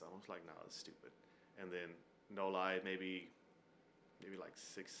wanted some. I was like, "No, that's stupid." And then, no lie, maybe like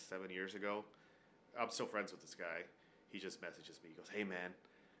 6-7 years ago, I'm still friends with this guy. He just messages me. He goes, "Hey, man,"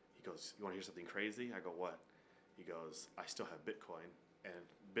 he goes, "You want to hear something crazy?" I go, "What?" He goes, "I still have Bitcoin, and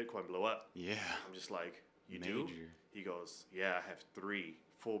Bitcoin blew up." Yeah. I'm just like, "You Major. do?" He goes, "Yeah, I have 3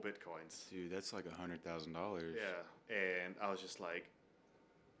 full Bitcoins." Dude, that's like $100,000. Yeah, and I was just like,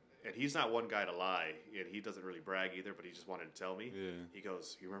 and he's not one guy to lie, and he doesn't really brag either, but he just wanted to tell me. Yeah. He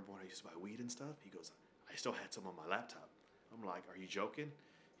goes, "You remember when I used to buy weed and stuff?" He goes, "I still had some on my laptop." I'm like, "Are you joking?"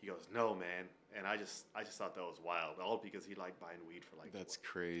 He goes, "No, man." And I just thought that was wild, all because he liked buying weed for like that's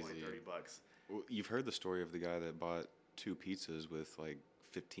crazy. $20-$30. Well, you've heard the story of the guy that bought 2 pizzas with like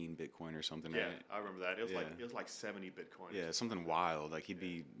 15 Bitcoin or something, Yeah, right? I remember that. It was like 70 Bitcoin. Yeah, something wild. Like he'd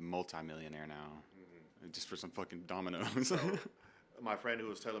be multi-millionaire now, just for some fucking dominoes. So, my friend who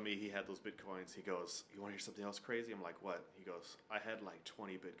was telling me he had those Bitcoins, he goes, "You want to hear something else crazy?" I'm like, "What?" He goes, "I had like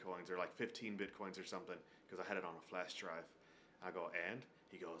 20 Bitcoins or like 15 Bitcoins or something because I had it on a flash drive." I go, "And?"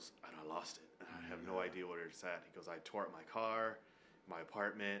 He goes, "And I lost it. And I have no idea where it's at." He goes, "I tore up my car, my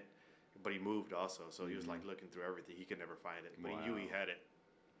apartment. but he moved also, so he was like looking through everything. He could never find it, but he knew he had it.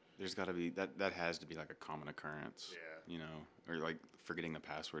 There's got to be that has to be like a common occurrence. Yeah. You know, or like forgetting the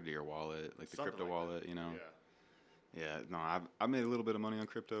password to your wallet, like the Something crypto like wallet. that. You know. Yeah. Yeah. No, I made a little bit of money on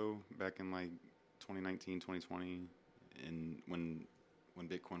crypto back in like 2019, 2020, and when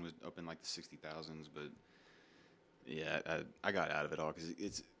Bitcoin was up in like the 60,000s, but yeah, I got out of it all because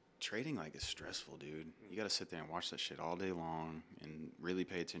it's trading like is stressful, dude. You got to sit there and watch that shit all day long and really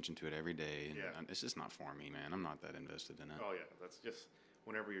pay attention to it every day. And it's just not for me, man. I'm not that invested in it. Oh yeah, that's just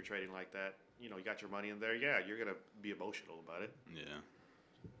whenever you're trading like that. You know, you got your money in there. Yeah, you're gonna be emotional about it. Yeah.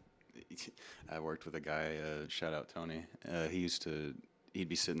 I worked with a guy. Shout out Tony. He'd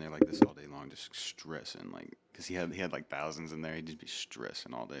be sitting there like this all day long, just stressing, like because he had like thousands in there. He'd just be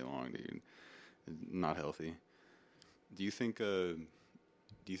stressing all day long, dude. Not healthy. Do you think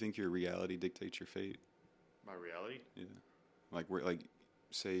your reality dictates your fate? My reality? Yeah. Like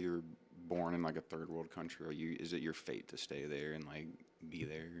say you're born in like a third world country, is it your fate to stay there and like be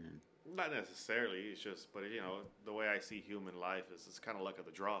there? Not necessarily. It's just, but you know, the way I see human life is it's kind of luck of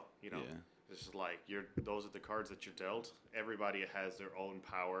the draw. You know, it's just like those are the cards that you're dealt. Everybody has their own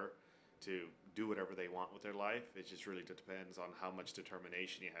power to do whatever they want with their life. It just really depends on how much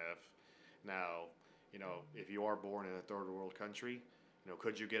determination you have. Now, you know, if you are born in a third world country, you know,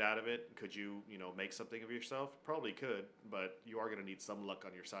 could you get out of it? Could you, you know, make something of yourself? Probably could, but you are going to need some luck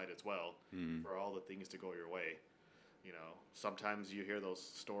on your side as well for all the things to go your way. You know, sometimes you hear those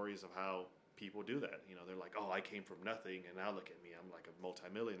stories of how people do that. You know, they're like, oh, I came from nothing, and now look at me, I'm like a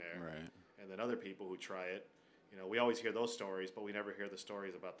multimillionaire. Right. And then other people who try it, you know, we always hear those stories, but we never hear the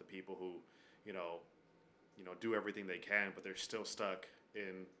stories about the people who, you know, do everything they can, but they're still stuck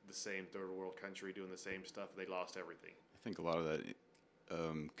in the same third world country doing the same stuff. They lost everything. I think a lot of that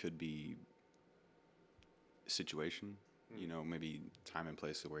could be situation. You know, maybe time and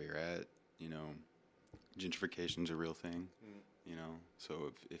place of where you're at. You know, gentrification's a real thing. You know,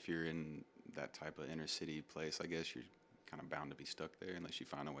 so if you're in that type of inner city place, I guess you're kind of bound to be stuck there unless you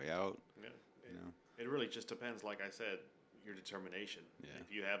find a way out. Yeah. You know, it really just depends. Like I said, your determination. Yeah.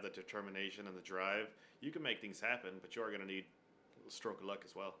 If you have the determination and the drive, you can make things happen, but you are going to need a stroke of luck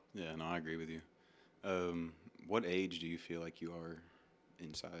as well. Yeah, no, I agree with you. What age do you feel like you are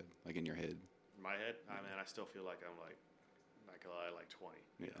inside, like in your head? In my head, I mean, I still feel like I'm like 20.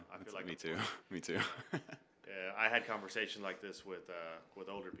 Yeah, you know? I feel like me I'm too. 20. Me too. Yeah, I had conversations like this with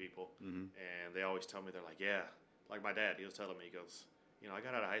older people, and they always tell me, they're like, yeah, like my dad, he was telling me, he goes, you know, I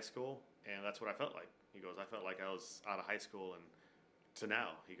got out of high school, and that's what I felt like. He goes, I felt like I was out of high school and to now.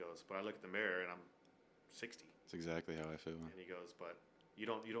 He goes, but I look at the mirror and I'm 60. That's exactly how I feel. And he goes, but you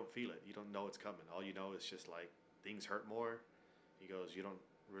don't feel it. You don't know it's coming. All you know is just like things hurt more. He goes, you don't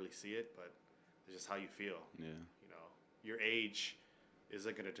really see it, but it's just how you feel. Yeah. You know, your age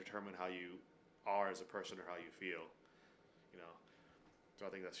isn't going to determine how you are as a person or how you feel. You know, so I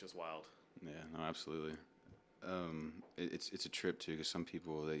think that's just wild. Yeah. No, absolutely. It's a trip too, because some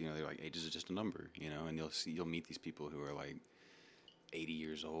people that, you know, they're like, age is just a number, you know, and you'll meet these people who are like 80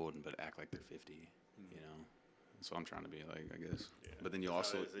 years old but act like they're 50, you know. That's what I'm trying to be like, I guess. Yeah. But then you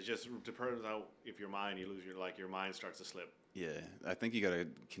also, it just depends on if your mind, you lose your mind starts to slip. Yeah, I think you got to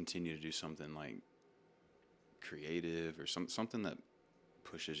continue to do something like creative or something that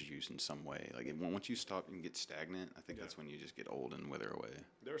pushes you in some way. Like once you stop and get stagnant, I think that's when you just get old and wither away.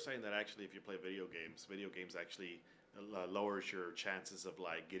 They were saying that actually, if you play video games actually lowers your chances of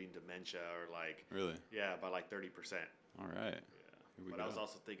like getting dementia or like really, yeah, by like 30%. All right. Yeah. But I was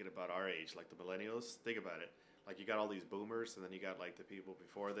also thinking about our age, like the millennials. Think about it. Like you got all these boomers, and then you got like the people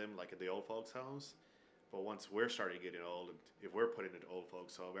before them, like in the old folks' homes. But once we're starting getting old, and if we're put in an old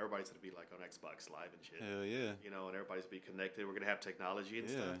folks' home, everybody's gonna be like on Xbox Live and shit. Hell yeah. You know, and everybody's gonna be connected. We're gonna have technology and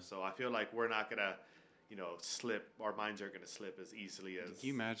stuff. So I feel like we're not gonna, you know, slip. Our minds aren't gonna slip as easily as. Can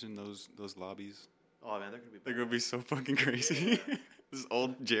you imagine those lobbies? Oh man, they're gonna be so fucking crazy. Yeah. This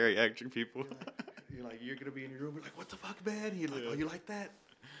old geriatric people. You're gonna be in your room. You're like, what the fuck, man? You're like, oh, you like that?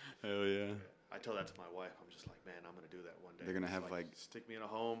 Hell yeah. I tell that to my wife. I'm just like, man, I'm gonna do that one day. They're gonna have like stick me in a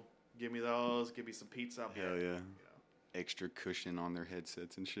home. Give me those. Give me some pizza. Hell yeah. You know. Extra cushion on their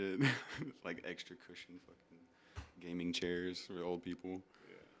headsets and shit. Like extra cushion fucking gaming chairs for old people.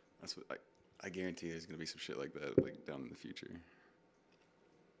 Yeah. That's what I guarantee there's gonna be some shit like that like down in the future.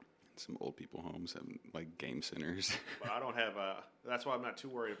 Some old people homes have like game centers. But I don't have that's why I'm not too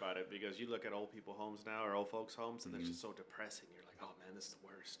worried about it, because you look at old people homes now or old folks homes and they're just so depressing. You're like, oh man, this is the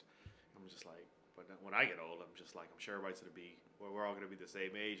worst. I'm just like, but when I get old, I'm just like, I'm sure everybody's gonna be, we're all gonna be the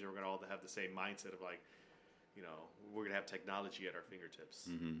same age, and we're gonna all have the same mindset of like, you know, we're gonna have technology at our fingertips.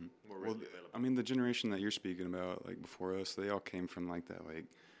 Mm-hmm. We're really available. I mean, the generation that you're speaking about, like before us, they all came from like that like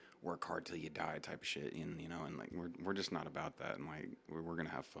work hard till you die type of shit, and and like we're just not about that, and like we're gonna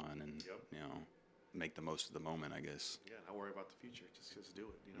have fun and make the most of the moment, I guess. Yeah, not worry about the future. Just do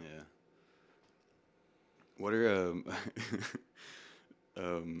it. Yeah. What are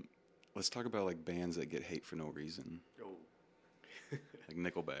let's talk about like bands that get hate for no reason. Oh. Like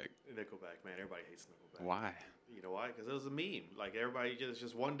Nickelback. Nickelback, man. Everybody hates Nickelback. Why? You know why? Because it was a meme. Like everybody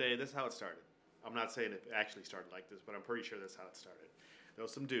just one day. This is how it started. I'm not saying it actually started like this, but I'm pretty sure that's how it started. There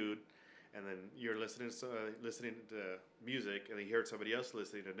was some dude, and then you're listening to music, and then you heard somebody else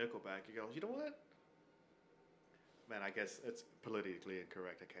listening to Nickelback. You go, you know what? Man, I guess it's politically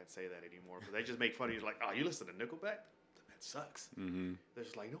incorrect. I can't say that anymore. But they just make fun of you, like, oh, you listen to Nickelback? That sucks. Mm-hmm. They're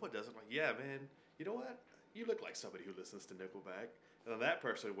just like, no, it doesn't. I'm like, yeah, man. You know what? You look like somebody who listens to Nickelback. And then that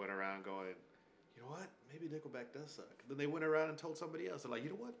person went around going, you know what? Maybe Nickelback does suck. Then they went around and told somebody else. They're like, you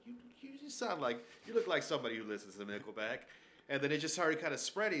know what? You sound like, you look like somebody who listens to Nickelback. And then it just started kind of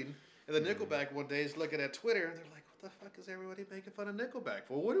spreading. And then Nickelback one day is looking at Twitter, and they're like, what the fuck is everybody making fun of Nickelback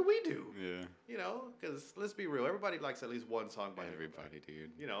for? What do we do? Yeah. You know, because let's be real. Everybody likes at least one song by everybody, Nickelback.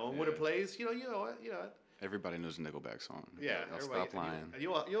 Dude. You know, and when it plays, you know what. Everybody knows a Nickelback song. Yeah, I'll stop lying.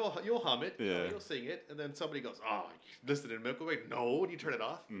 You'll hum it. Yeah. You'll sing it, and then somebody goes, "Oh, you listening to Nickelback?" No, and you turn it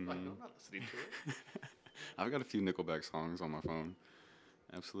off. Mm-hmm. Like, no, I'm not listening to it. I've got a few Nickelback songs on my phone.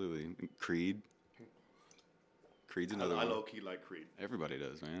 Absolutely. Creed. Creed's another one. I low key like Creed. Everybody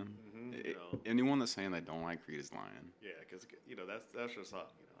does, man. Mm-hmm, anyone that's saying they don't like Creed is lying. Yeah, because that's your song.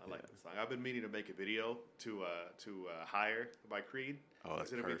 I like that song. I've been meaning to make a video to Higher by Creed. Oh,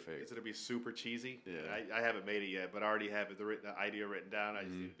 that's perfect. It's gonna be super cheesy. Yeah. I haven't made it yet, but I already have the idea written down. I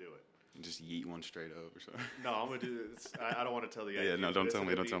just need to do it. Just yeet one straight up or something. No, I'm gonna do this. I don't want to tell the idea. Yeah, no, don't tell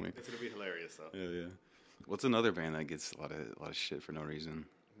me. Don't tell me. It's gonna be hilarious, though. Yeah. What's another band that gets a lot of shit for no reason?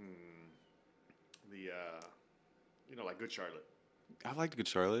 Like Good Charlotte. I liked Good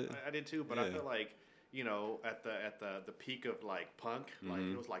Charlotte. I did too, but I feel like at the peak of like punk, like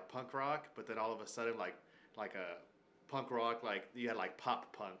it was like punk rock, but then all of a sudden like a punk rock, like you had like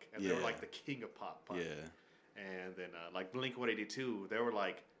pop punk, and they were like the king of pop punk. Yeah. And then like Blink-182, they were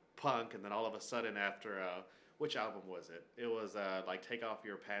like punk, and then all of a sudden after which album was it? It was like Take Off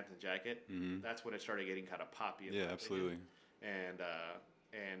Your Pants and Jacket. Mm-hmm. That's when it started getting kind of poppy. Yeah, absolutely.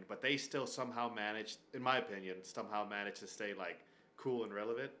 But they still somehow managed, in my opinion, to stay like cool and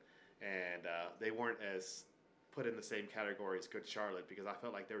relevant. And they weren't as put in the same category as Good Charlotte because I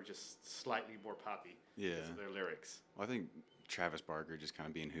felt like they were just slightly more poppy. Yeah. Because of their lyrics. Well, I think Travis Barker just kind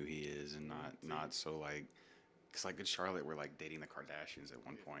of being who he is and not so like, because like Good Charlotte were like dating the Kardashians at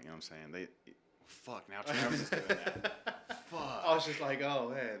one point. You know what I'm saying? Fuck, now Travis is doing that. Fuck. I was just like,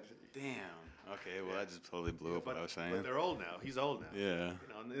 oh man. Damn. Okay, well, that just totally blew up what I was saying. But they're old now. He's old now. Yeah.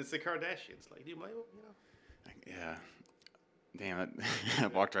 And it's the Kardashians. Like, do you blame them? Yeah. Damn, I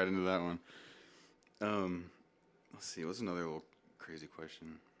walked right into that one. Let's see. What's another little crazy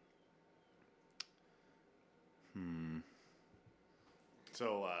question?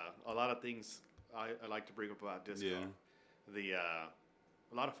 So, a lot of things I like to bring up about disc golf.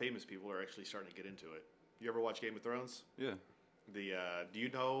 A lot of famous people are actually starting to get into it. You ever watch Game of Thrones? Yeah. Do you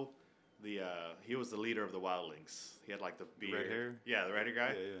know he was the leader of the Wildlings. He had like the beard. Red hair? Yeah, the red hair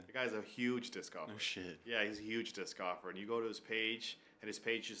guy. Yeah. The guy's a huge disc golfer. Oh shit. Yeah, he's a huge disc golfer. And you go to his page, and his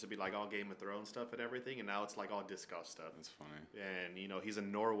page used to be like all Game of Thrones stuff and everything, and now it's like all disc golf stuff. That's funny. And he's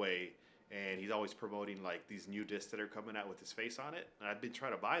in Norway, and he's always promoting like these new discs that are coming out with his face on it. And I've been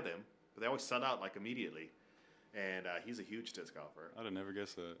trying to buy them, but they always sell out like immediately. And he's a huge disc golfer. I'd have never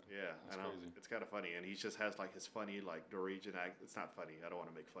guessed that. Yeah, that's I know. Crazy. It's kind of funny. And he just has like his funny like Norwegian accent. It's not funny. I don't want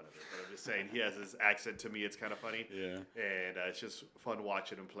to make fun of it. But I'm just saying he has his accent. To me, it's kind of funny. Yeah. And it's just fun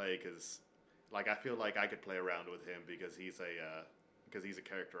watching him play because like I feel like I could play around with him because he's a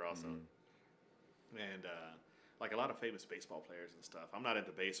character also. Mm-hmm. And like a lot of famous baseball players and stuff. I'm not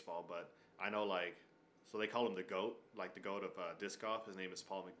into baseball, but I know like, so they call him the GOAT, like the GOAT of disc golf. His name is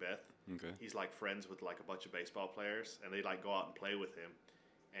Paul McBeth. Okay. He's like friends with like a bunch of baseball players, and they like go out and play with him.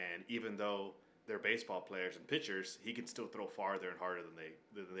 And even though they're baseball players and pitchers, he can still throw farther and harder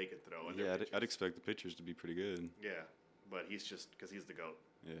than they can throw. Yeah, I'd expect the pitchers to be pretty good. Yeah, but he's just because he's the GOAT.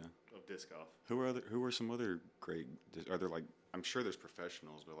 Yeah. Of disc golf. Who are some other great? Are there like? I'm sure there's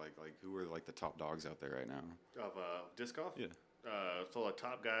professionals, but like who are like the top dogs out there right now? Of disc golf? Yeah. So the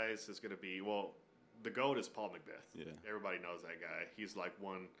top guys is going to be the GOAT is Paul McBeth. Yeah. Everybody knows that guy. He's like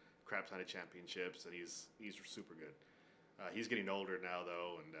won crap ton of championships, and he's super good. He's getting older now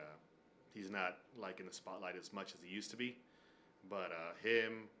though, and he's not like in the spotlight as much as he used to be. But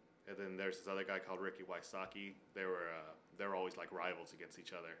him, and then there's this other guy called Ricky Wysocki. They're always like rivals against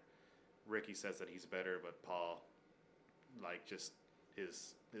each other. Ricky says that he's better, but Paul, like just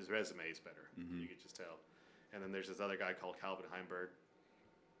his resume is better. You could just tell. And then there's this other guy called Calvin Heimberg.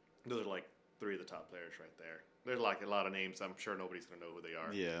 Those are like 3 of the top players right there. There's like a lot of names. I'm sure nobody's going to know who they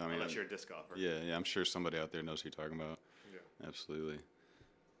are. Yeah, I mean, unless you're a disc golfer. Yeah, I'm sure somebody out there knows who you're talking about. Yeah. Absolutely.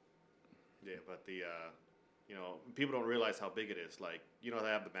 Yeah, but the, people don't realize how big it is. Like, they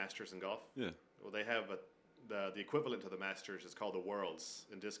have the Masters in golf? Yeah. Well, they have the equivalent to the Masters is called the Worlds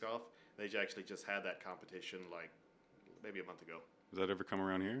in disc golf. They actually just had that competition like maybe a month ago. Does that ever come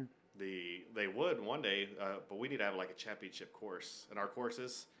around here? They would one day, but we need to have like a championship course. And our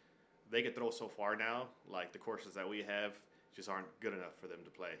courses, they could throw so far now. Like the courses that we have just aren't good enough for them to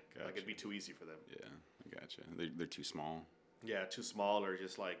play. Gotcha. Like it'd be too easy for them. Yeah, I gotcha. They're too small. Yeah, too small, or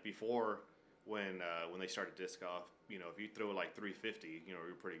just like before when they started disc golf. If you throw like 350,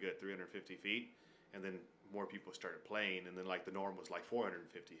 you're pretty good, 350 feet, and then more people started playing, and then like the norm was like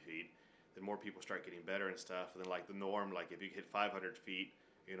 450 feet. Then more people start getting better and stuff, and then like the norm, like if you hit 500 feet,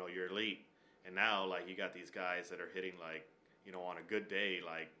 you're elite. And now like you got these guys that are hitting like, on a good day,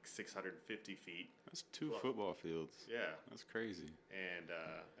 like 650 feet. That's 2 football fields. Yeah, that's crazy.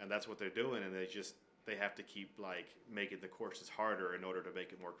 And that's what they're doing, and they have to keep like making the courses harder in order to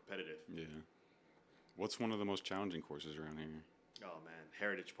make it more competitive. Yeah. What's one of the most challenging courses around here? Oh man,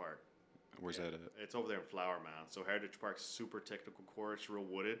 Heritage Park. Where's that at? It's over there in Flower Mound. So Heritage Park's super technical course, real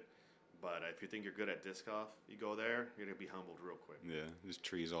wooded. But if you think you're good at disc golf, you go there, you're gonna be humbled real quick. Yeah, there's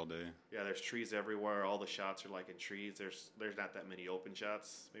trees all day. Yeah, there's trees everywhere. All the shots are like in trees. There's not that many open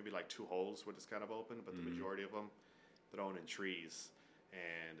shots. Maybe like 2 holes where it's kind of open, but the majority of them thrown in trees.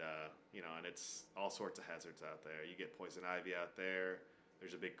 And and it's all sorts of hazards out there. You get poison ivy out there.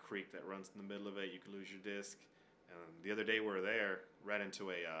 There's a big creek that runs in the middle of it. You can lose your disc. And the other day we were there, ran into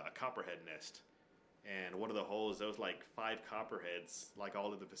a copperhead nest. And one of the holes, there was like 5 copperheads, like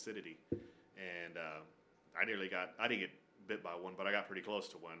all in the vicinity. And I didn't get bit by one, but I got pretty close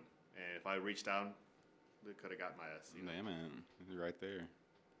to one. And if I reached down, it could have got my ass. Yeah, man, you're right there.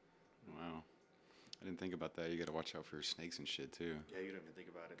 Wow. I didn't think about that. You got to watch out for snakes and shit too. Yeah, you don't even think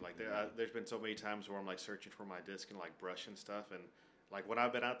about it. Like there's been so many times where I'm like searching for my disc and like brush and stuff, and like when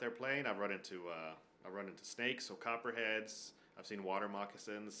I've been out there playing, I've run into snakes, so copperheads. I've seen water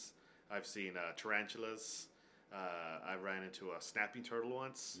moccasins. I've seen tarantulas. I ran into a snapping turtle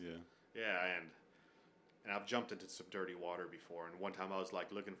once. Yeah. Yeah, and I've jumped into some dirty water before. And one time I was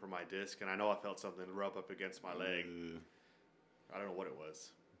like looking for my disc, and I know I felt something rub up against my leg. I don't know what it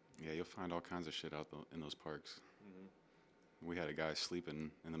was. Yeah, you'll find all kinds of shit out in those parks. Mm-hmm. We had a guy sleeping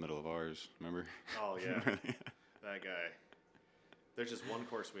in the middle of ours. Remember? Oh yeah, that guy. There's just one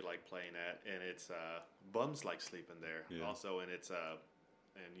course we like playing at, and it's bums like sleeping there. Yeah. Also, and it's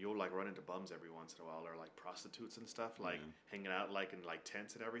and you'll like run into bums every once in a while, or like prostitutes and stuff, like hanging out like in like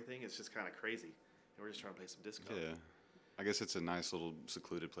tents and everything. It's just kind of crazy. And we're just trying to play some disc golf. Yeah, I guess it's a nice little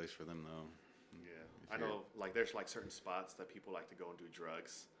secluded place for them though. Yeah, I know. Like there's like certain spots that people like to go and do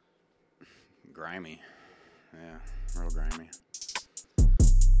drugs. Grimy. Yeah, real grimy.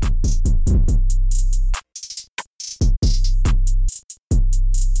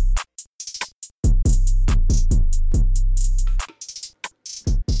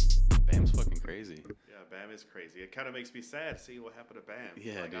 Bam's fucking crazy. Yeah, Bam is crazy. It kind of makes me sad seeing what happened to Bam.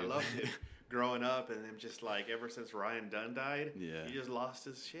 Yeah, like, dude. I loved him growing up, and him just like ever since Ryan Dunn died, yeah, he just lost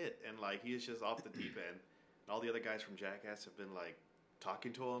his shit, and like he is just off the deep end. And all the other guys from Jackass have been like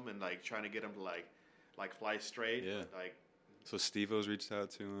talking to him and like trying to get him to like fly straight. Yeah. Like, so Steve-O's reached out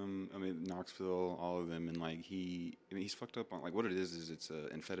to him. I mean, Knoxville, all of them, and like he's fucked up on like what it is it's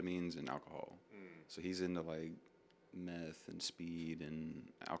amphetamines and alcohol. So he's into like meth and speed and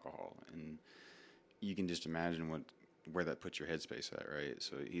alcohol, and you can just imagine where that puts your headspace at, right?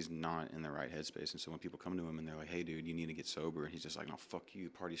 So he's not in the right headspace, and so when people come to him and they're like, "Hey, dude, you need to get sober," and he's just like, "No, fuck you, the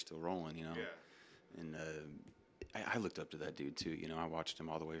party's still rolling," you know. Yeah. And I looked up to that dude too. You know, I watched him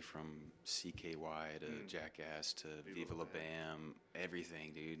all the way from CKY to Jackass to Viva La Bam,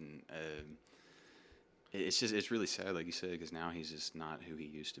 everything, dude. And it's really sad, like you said, because now he's just not who he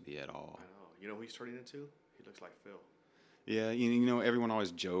used to be at all. I know. You know who he's turning into? He looks like Phil. Yeah, you know, everyone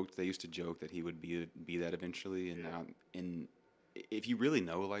always joked. They used to joke that he would be that eventually, and now, and if you really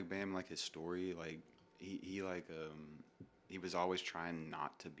know like Bam, like his story, like he was always trying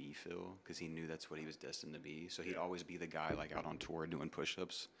not to be Phil because he knew that's what he was destined to be. So he'd always be the guy like out on tour doing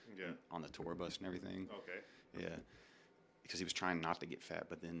push-ups on the tour bus and everything. Okay. Yeah, because he was trying not to get fat.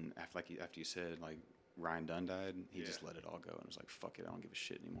 But then after you said, like Ryan Dunn died, he just let it all go and was like, "Fuck it, I don't give a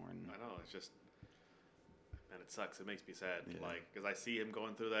shit anymore." And I know, it's just, man, it sucks. It makes me sad, like because I see him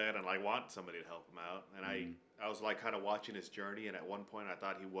going through that and I want somebody to help him out, and I was like kind of watching his journey, and at one point I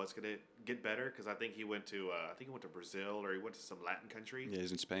thought he was gonna get better because I think he went to Brazil or he went to some Latin country. Yeah,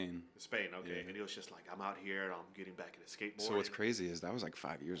 he's in Spain. Spain, okay. Yeah. And he was just like, I'm out here and I'm getting back into skateboarding. So what's crazy is that was like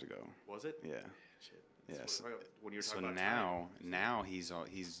 5 years ago. Was it? Yeah. Shit. Yes. When you're So talking about now he's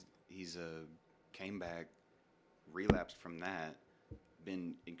came back, relapsed from that,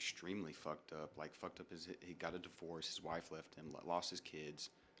 been extremely fucked up. Like fucked up he got a divorce. His wife left him. Lost his kids.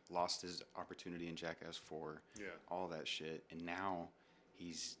 Lost his opportunity in Jackass 4. Yeah. All that shit. And now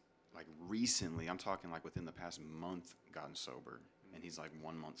he's like recently, I'm talking like within the past month, gotten sober. And he's like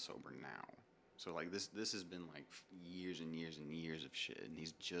 1 month sober now. So like this has been like years and years and years of shit. And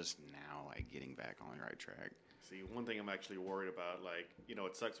he's just now like getting back on the right track. See, one thing I'm actually worried about, like, you know,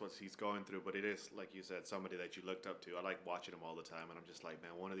 it sucks what he's going through, but it is, like you said, somebody that you looked up to. I like watching him all the time, and I'm just like,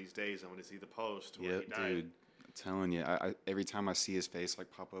 man, one of these days I'm going to see the post where he died. Dude. I'm telling you, I every time I see his face like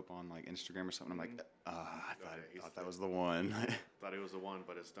pop up on like Instagram or something, I'm like, I thought that was the one. Thought it was the one,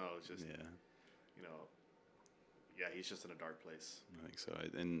 but it's just, yeah. You know, yeah, he's just in a dark place. I think so.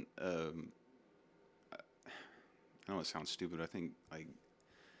 And I know it sounds stupid. I think like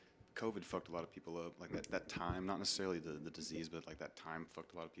COVID fucked a lot of people up. Like that time, not necessarily the disease, but like that time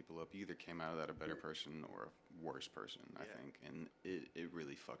fucked a lot of people up. You either came out of that a better person or a worse person, I think. And it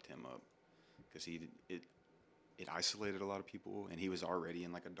really fucked him up because it isolated a lot of people, and he was already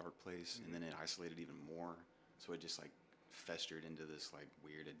in like a dark place, and then it isolated even more. So it just like festered into this like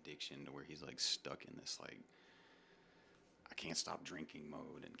weird addiction to where he's like stuck in this like I can't stop drinking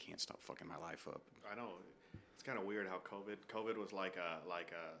mode and can't stop fucking my life up. I know. It's kind of weird how COVID was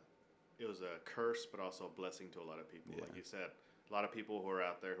it was a curse, but also a blessing to a lot of people. Yeah. Like you said, a lot of people who are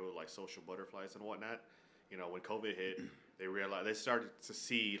out there who are like social butterflies and whatnot. You know, when COVID hit, they started to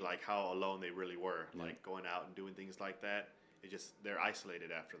see like how alone they really were, like going out and doing things like that. They're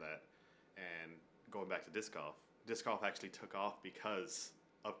isolated after that. And going back to disc golf actually took off because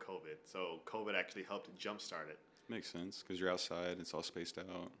of COVID. So COVID actually helped jumpstart it. Makes sense because you're outside, it's all spaced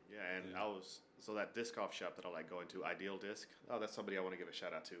out. Yeah, and so that disc golf shop that I like going to, Ideal Disc. Oh, that's somebody I want to give a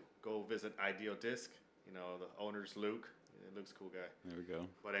shout out to. Go visit Ideal Disc. You know, the owner's Luke. Yeah, Luke's a cool guy. There we go.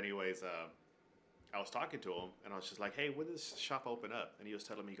 But anyways, I was talking to him, and I was just like, hey, when did this shop open up? And he was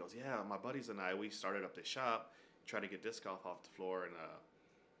telling me, he goes, yeah, my buddies and I, we started up this shop, trying to get disc golf off the floor, and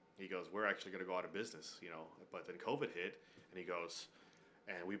he goes, we're actually going to go out of business, you know. But then COVID hit, and he goes,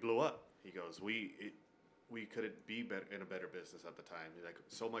 and we blew up. He goes, we couldn't be in a better business at the time. Like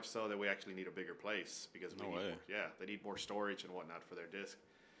so much so that we actually need a bigger place because they need more storage and whatnot for their disc.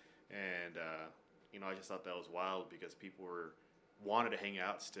 And you know, I just thought that was wild because people wanted to hang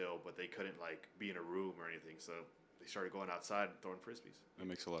out still, but they couldn't like be in a room or anything. So they started going outside and throwing frisbees. That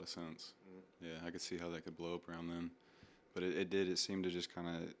makes a lot of sense. Mm-hmm. Yeah, I could see how that could blow up around then. But it seemed to just kind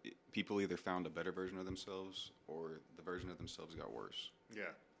of people either found a better version of themselves or the version of themselves got worse.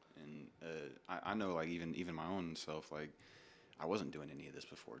 Yeah. And I know, like, even my own self, like, I wasn't doing any of this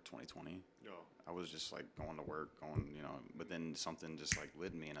before 2020. No. I was just, like, going to work, you know, but then something just, like,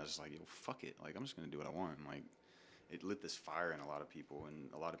 lit me, and I was just like, yo, fuck it. Like, I'm just going to do what I want. Like, it lit this fire in a lot of people, and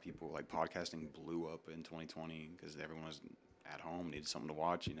a lot of people, like, podcasting blew up in 2020 because everyone was at home, needed something to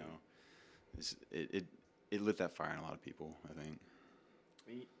watch, you know. It lit that fire in a lot of people, I think.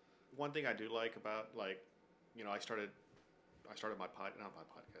 One thing I do like about, like, you know, I started my podcast.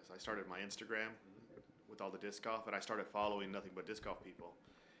 I started my Instagram with all the disc golf, and I started following nothing but disc golf people.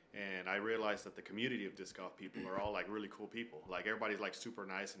 And I realized that the community of disc golf people are all like really cool people. Like everybody's like super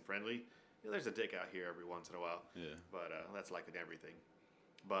nice and friendly. You know, there's a dick out here every once in a while. Yeah. But that's like in everything.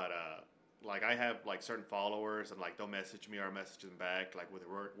 But like I have like certain followers, and like they'll message me or I message them back like with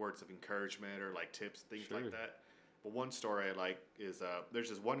words of encouragement or like tips, things like that. But one story I like is there's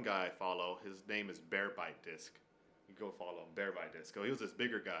this one guy I follow. His name is Bear Bite Disc. You go follow him, Bear Bite Disc. He was this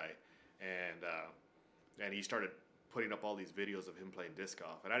bigger guy, and he started putting up all these videos of him playing disc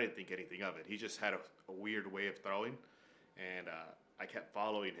golf, and I didn't think anything of it. He just had a weird way of throwing, and I kept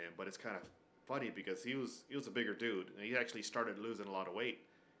following him. But it's kind of funny because he was a bigger dude, and he actually started losing a lot of weight,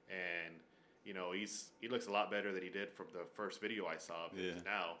 and you know he looks a lot better than he did from the first video I saw of him to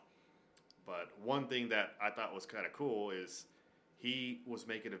now. But one thing that I thought was kind of cool is he was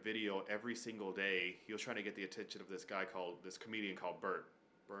making a video every single day. He was trying to get the attention of this comedian called Bert.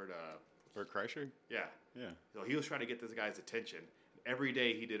 Bert Kreischer? Yeah. Yeah. So he was trying to get this guy's attention. Every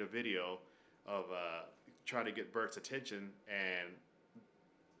day he did a video of trying to get Bert's attention, and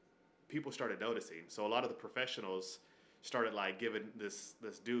people started noticing. So a lot of the professionals started like giving this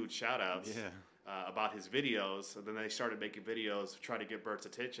dude shout outs about his videos, and then they started making videos trying to get Bert's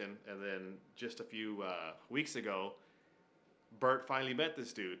attention. And then just a few weeks ago, Bert finally met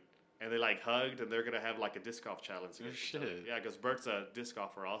this dude, and they like hugged, and they're gonna have like a disc golf challenge. Oh, shit. Yeah, because Bert's a disc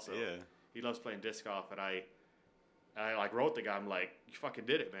golfer also. Yeah. He loves playing disc golf, and I like wrote the guy. I'm like, you fucking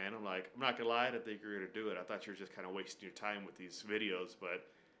did it, man. I'm like, I'm not gonna lie, I didn't think you were gonna do it. I thought you were just kind of wasting your time with these videos, but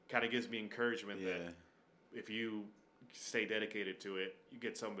kind of gives me encouragement that if you stay dedicated to it, you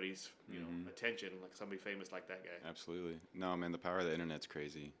get somebody's attention, like somebody famous like that guy. Absolutely. No, man, the power of the internet's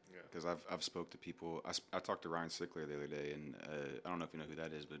crazy. Because I've spoke to people. I talked to Ryan Sickler the other day, and I don't know if you know who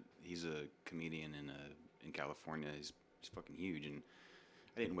that is, but he's a comedian in California. He's fucking huge, and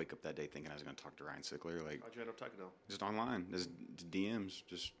I didn't wake up that day thinking I was going to talk to Ryan Sickler. Like, how'd you end up talking to him? Just online, just DMs.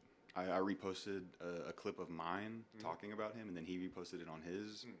 Just I reposted a clip of mine talking about him, and then he reposted it on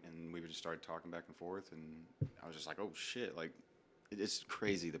his, and we just started talking back and forth, and I was just like, oh shit, like it's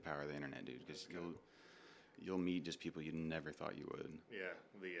crazy the power of the internet, dude. Because you'll meet just people you never thought you would. Yeah,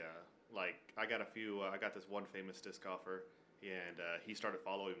 like I got this one famous disc golfer, and he started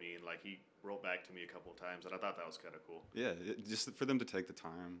following me, and like he wrote back to me a couple of times, and I thought that was kind of cool. Yeah, just for them to take the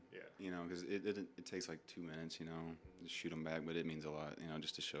time. Yeah. You know, because it takes like 2 minutes, you know, to shoot them back, but it means a lot, you know,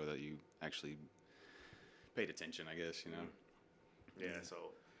 just to show that you actually paid attention, I guess, you know. Yeah, so,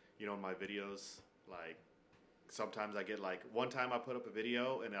 you know, in my videos, like, sometimes I get, like, one time I put up a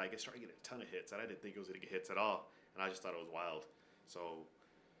video, and I started getting a ton of hits, and I didn't think it was going to get hits at all, and I just thought it was wild. So,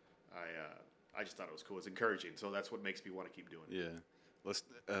 I just thought it was cool. It's encouraging, so that's what makes me want to keep doing it. Yeah.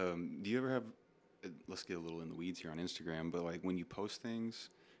 Do you ever have, let's get a little in the weeds here on Instagram, but, like, when you post things,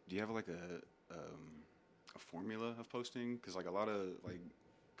 do you have, like, a formula of posting? Because, like, a lot of, like,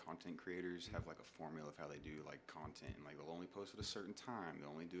 content creators have, like, a formula of how they do, like, content, and, like, they'll only post at a certain time,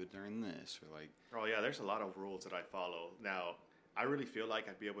 they'll only do it during this, or, like... Oh, yeah, there's a lot of rules that I follow. Now, I really feel like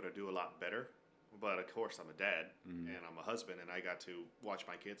I'd be able to do a lot better, but, of course, I'm a dad, and I'm a husband, and I got to watch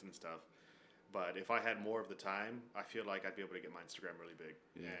my kids and stuff. But if I had more of the time, I feel like I'd be able to get my Instagram really big.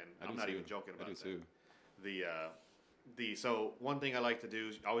 Yeah, and I'm not even joking about that. I do too. So one thing I like to do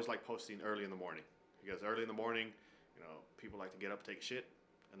is I always like posting early in the morning. Because early in the morning, you know, people like to get up, take a shit,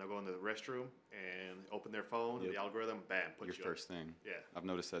 and they'll go into the restroom and open their phone, and the algorithm, bam, puts your first thing. Yeah. I've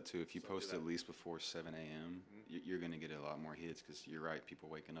noticed that too. If you post at least before 7 a.m., you're going to get a lot more hits because you're right, people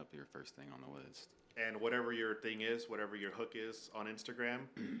waking up, your first thing on the list. And whatever your thing is, whatever your hook is on Instagram,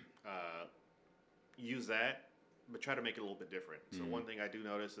 use that, but try to make it a little bit different. So one thing I do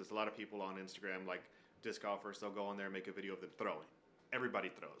notice is a lot of people on Instagram, like disc golfers, they'll go on there and make a video of them throwing. Everybody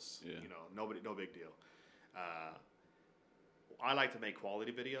throws. Yeah. You know, no big deal. I like to make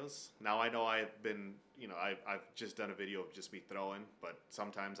quality videos. Now I know I've just done a video of just me throwing, but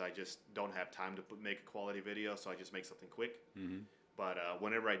sometimes I just don't have time to make a quality video, so I just make something quick. But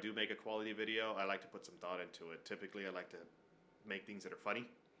whenever I do make a quality video, I like to put some thought into it. Typically, I like to make things that are funny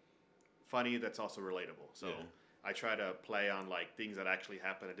that's also relatable. So I try to play on like things that actually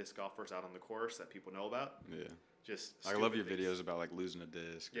happen to disc golfers out on the course that people know about. Yeah. Just I love your videos about like losing a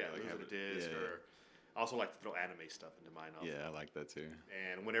disc. Yeah, like losing a disc. Or I also like to throw anime stuff into mine also. Yeah, I like that too.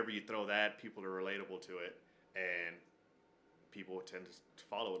 And whenever you throw that, people are relatable to it, and people tend to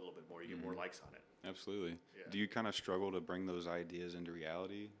follow it a little bit more. You get more likes on it. Absolutely. Yeah. Do you kind of struggle to bring those ideas into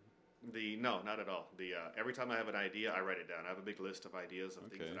reality? No, not at all. Every time I have an idea, I write it down. I have a big list of ideas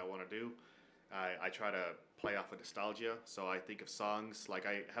of things that I want to do. I try to play off of nostalgia. So I think of songs, like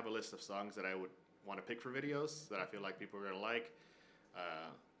I have a list of songs that I would want to pick for videos that I feel like people are going to like.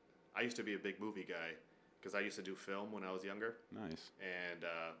 I used to be a big movie guy because I used to do film when I was younger. Nice. And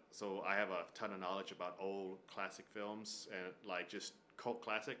so I have a ton of knowledge about old classic films and like just cult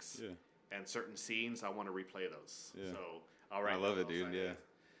classics. Yeah. And certain scenes, I want to replay those. Yeah. So I'll write. I love it, dude. Yeah.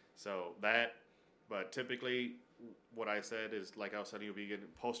 So that, but typically, what I said is like I was telling you,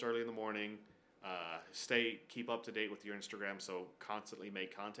 post early in the morning, keep up to date with your Instagram. So constantly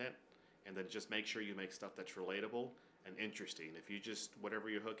make content, and then just make sure you make stuff that's relatable and interesting. If you just whatever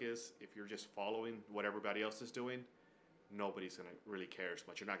your hook is, if you're just following what everybody else is doing, nobody's gonna really care as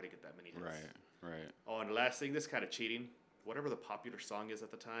much. You're not gonna get that many hits. Right. Oh, and the last thing, this is kind of cheating. Whatever the popular song is at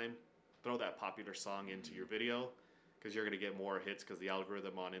the time, throw that popular song into your video because you're going to get more hits because the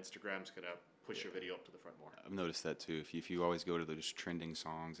algorithm on Instagram is going to push your video up to the front more. I've noticed that too. If you always go to those trending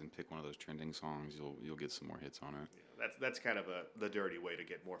songs and pick one of those trending songs, you'll get some more hits on it. Yeah, that's kind of the dirty way to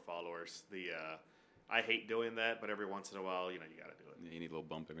get more followers. I hate doing that, but every once in a while, you got to do it. Yeah, you need a little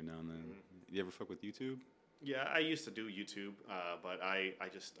bump every now and then. You ever fuck with YouTube? Yeah, I used to do YouTube, but I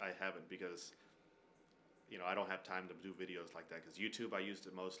haven't because I don't have time to do videos like that because YouTube, I used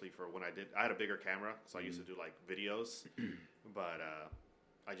it mostly for when I had a bigger camera, so I used to do like videos, but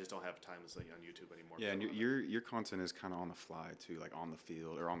I just don't have time to stay on YouTube anymore. Yeah, and your content is kind of on the fly too, like on the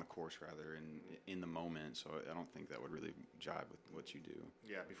field or on the course rather, and in the moment. So I don't think that would really jive with what you do.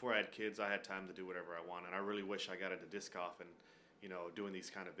 Yeah, before I had kids, I had time to do whatever I want, and I really wish I got into disc golf and doing these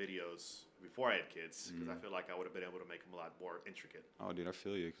kind of videos before I had kids, because I feel like I would have been able to make them a lot more intricate. Oh, dude, I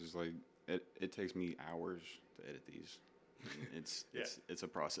feel you, because like it takes me hours to edit these. It's a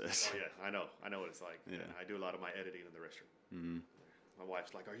process. Oh yeah, I know what it's like. Yeah, I do a lot of my editing in the restroom. Mm-hmm. My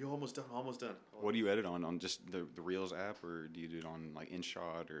wife's like, "Are you almost done? Almost done." What do you edit on just the Reels app, or do you do it on like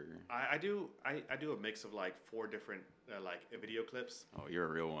InShot or? I do a mix of like 4 different like video clips. Oh, you're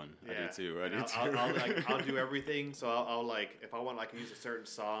a real one. Yeah. I do too. I'll do everything. So I'll like, if I want like to use a certain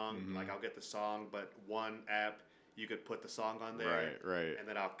song, like I'll get the song, but one app you could put the song on there. Right. And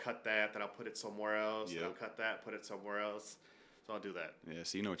then I'll cut that. Then I'll put it somewhere else. Yep. I'll cut that. Put it somewhere else. So I'll do that. Yeah,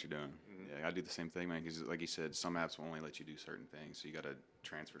 so you know what you're doing. Yeah, I do the same thing, man, because like you said, some apps will only let you do certain things. So you got to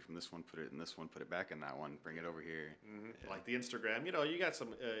transfer from this one, put it in this one, put it back in that one, bring it over here. Yeah. Like the Instagram, you got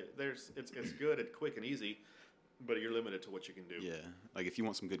some, it's good and quick and easy, but you're limited to what you can do. Yeah, like if you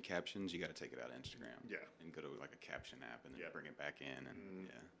want some good captions, you got to take it out of Instagram. Yeah. And go to like a caption app and then bring it back in. And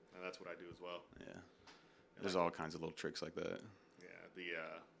And that's what I do as well. Yeah. There's all kinds of little tricks like that.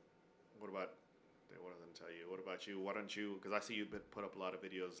 Yeah, what about... What did I tell you? What about you? Why don't you? Because I see you put up a lot of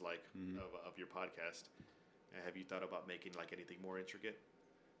videos like of your podcast. Have you thought about making like anything more intricate?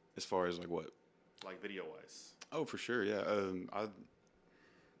 As far as like what? Like video wise. Oh, for sure. Yeah. I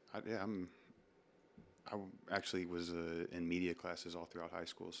actually was in media classes all throughout high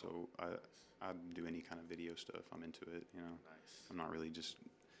school, so I'd do any kind of video stuff. I'm into it. Nice. I'm not really just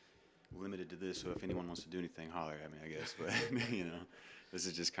limited to this. So if anyone wants to do anything, holler at me, I guess. But this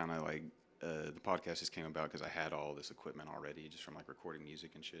is just kind of like. The podcast just came about because I had all this equipment already, just from like recording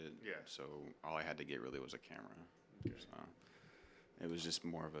music and shit. Yeah. So all I had to get really was a camera. Okay. So it was just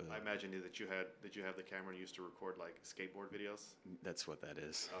more of a. I imagine that you had. Did you have the camera and used to record like skateboard videos? That's what that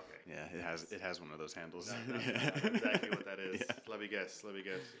is. Okay. Yeah, it has one of those handles. That's exactly what that is. Yeah. Let me guess.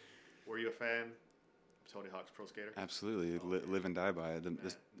 Were you a fan of Tony Hawk's Pro Skater? Absolutely. Live and die by it.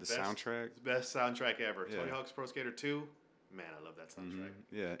 The soundtrack. Best soundtrack ever. Yeah. Tony Hawk's Pro Skater 2. Man, I love that soundtrack.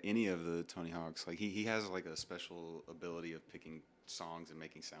 Yeah, any of the Tony Hawks. Like he has like a special ability of picking songs and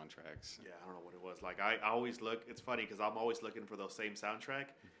making soundtracks. Yeah, I don't know what it was. Like I always look. It's funny because I'm always looking for those same soundtrack,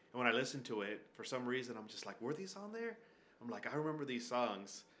 and when I listen to it, for some reason, I'm just like, were these on there? I'm like, I remember these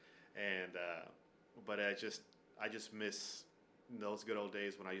songs, and but I just miss those good old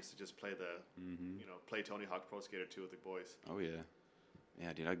days when I used to just play play Tony Hawk Pro Skater 2 with the boys. Oh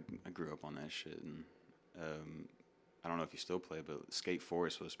yeah, dude. I grew up on that shit, and I don't know if you still play, but Skate 4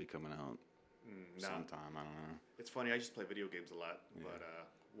 is supposed to be coming out sometime. I don't know. It's funny. I just play video games a lot, but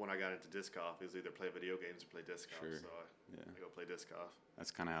when I got into disc golf, it was either play video games or play disc golf. Sure. So I go play disc golf. That's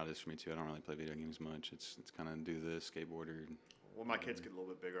kind of how it is for me too. I don't really play video games much. It's kind of do the skateboarder. When my kids get a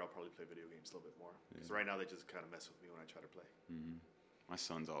little bit bigger, I'll probably play video games a little bit more. Because right now they just kind of mess with me when I try to play. Mm-hmm. My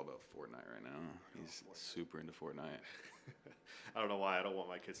son's all about Fortnite right now. He's super into Fortnite. I don't know why I don't want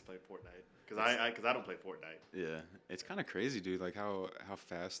my kids to play Fortnite. Because I don't play Fortnite. Yeah. It's kind of crazy, dude, like how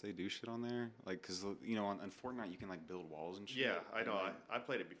fast they do shit on there. Like, because, on Fortnite, you can, like, build walls and shit. Yeah, I know. I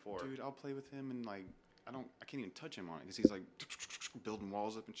played it before. Dude, I'll play with him and, like, I can't even touch him on it because he's, like, building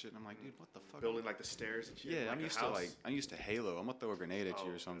walls up and shit. And I'm like, dude, what the fuck? Building, like, the stairs and shit. Yeah, I'm used to Halo. I'm going to throw a grenade at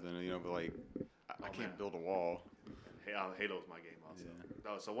you or something, but, like, I can't build a wall. Halo's my game also. Yeah.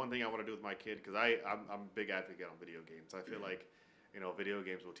 No, so one thing I want to do with my kid, because I'm a big advocate on video games. I feel like, video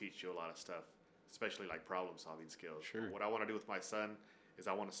games will teach you a lot of stuff, especially like problem solving skills. Sure. What I want to do with my son is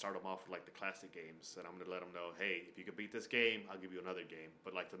I want to start him off with like the classic games, and I'm going to let him know, hey, if you can beat this game, I'll give you another game,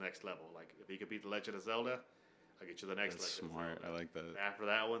 but like the next level. Like if he can beat The Legend of Zelda, I'll get you the next That's Legend smart. of Zelda. I like that. After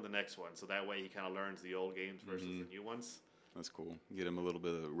that one, the next one. So that way he kind of learns the old games versus the new ones. That's cool. Get him a little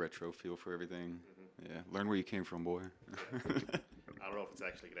bit of retro feel for everything. Yeah, learn where you came from, boy. I don't know if it's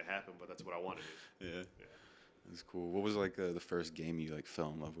actually going to happen, but that's what I want to do. Yeah. That's cool. What was like the first game you like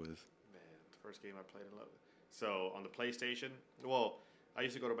fell in love with? Man, the first game I played in love with. So on the PlayStation, well, I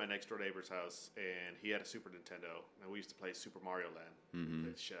used to go to my next door neighbor's house, and he had a Super Nintendo, and we used to play Super Mario Land.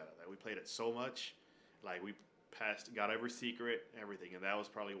 Mm-hmm. Shit out of that. We played it so much, like we got every secret, everything, and that was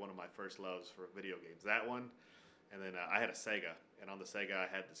probably one of my first loves for video games. That one, and then I had a Sega, and on the Sega I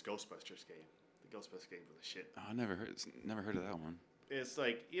had this Ghostbusters game. The Ghostbusters game was the shit. Oh, I never heard of that one. It's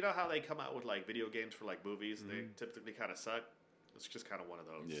like, you know how they come out with like video games for like movies? Mm-hmm. They typically kind of suck. It's just kind of one of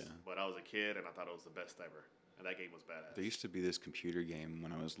those. Yeah. But I was a kid and I thought it was the best ever. And that game was badass. There used to be this computer game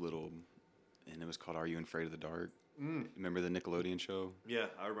when I was little. and it was called Are You Afraid of the Dark? Mm. Remember the Nickelodeon show? Yeah,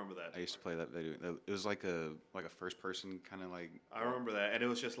 I remember that. I used to play that video. It was like a first person kind of like. I remember that, and it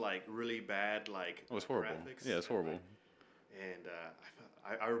was just like really bad, like it was horrible. graphics. Yeah, it's horrible. And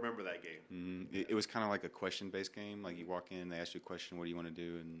I remember that game. Mm-hmm. It was kind of like a question-based game. Like you walk in, they ask you a question, what do you want to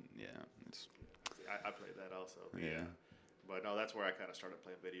do, and it's. I played that also. Yeah. But no, that's where I kind of started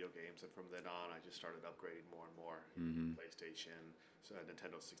playing video games, and from then on, I just started upgrading more and more. Mm-hmm. PlayStation,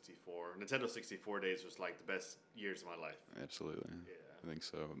 Nintendo 64. Nintendo 64 days was like the best years of my life. Absolutely. Yeah. I think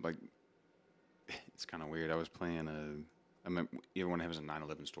so. Like, it's kind of weird. I was playing I mean, everyone has a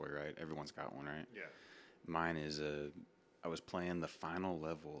 9/11 story, right? Everyone's got one, right? Yeah. Mine is I was playing the final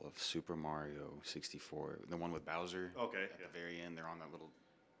level of Super Mario 64, the one with Bowser. Okay. At the very end, they're on that little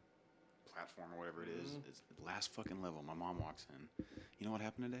platform or whatever it is. It's the last fucking level. My mom walks in. You know what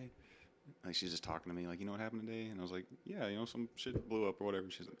happened today? Like she's just talking to me, like, you know what happened today? And I was like, yeah, some shit blew up or whatever.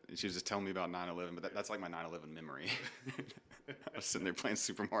 She was just telling me about 9/11, but that's like my 9/11 memory. I was sitting there playing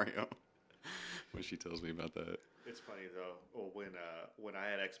Super Mario when she tells me about that. It's funny though. When I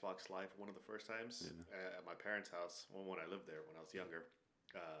had Xbox Live one of the first times at my parents' house, when I lived there when I was younger,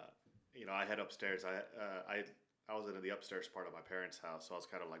 I had upstairs. I was in the upstairs part of my parents' house, so I was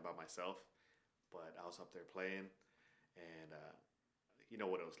kind of like by myself. But I was up there playing, and you know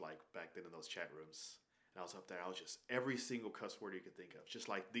what it was like back then in those chat rooms. And I was up there. I was just every single cuss word you could think of, just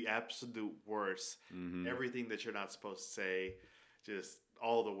like the absolute worst. Mm-hmm. Everything that you're not supposed to say, just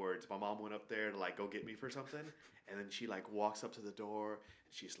all the words. My mom went up there to like go get me for something, and then she like walks up to the door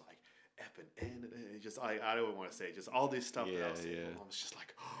and she's like F and N and just I don't want to say just all this stuff that I was saying. My mom's just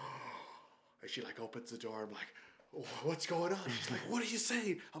like, oh, and she like opens the door. I'm like, what's going on? She's like, what are you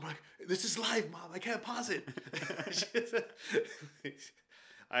saying? I'm like, this is live, Mom. I can't pause it.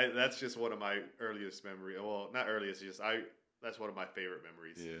 That's just one of my earliest memories. Well, not earliest, that's one of my favorite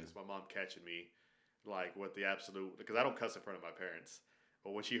memories. Yeah. It's my mom catching me, like, with the absolute, because I don't cuss in front of my parents.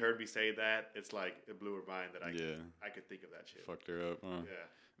 But when she heard me say that, it's like, it blew her mind that I could think of that shit. Fucked her up, huh? Yeah.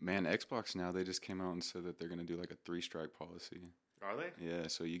 Man, Xbox now, they just came out and said that they're going to do like a 3-strike policy. Are they? Yeah,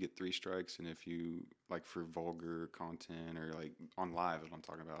 so you get 3 strikes, and if you, like, for vulgar content or, like, on live is what I'm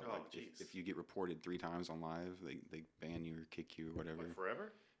talking about. Oh, like, if you get reported 3 times on live, they ban you or kick you or whatever. Like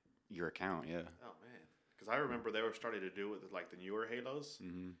forever? Your account, yeah. Oh, man. Because I remember they were starting to do it with, like, the newer Halos.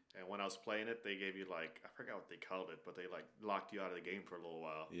 Mm-hmm. And when I was playing it, they gave you, like, I forgot what they called it, but they, like, locked you out of the game for a little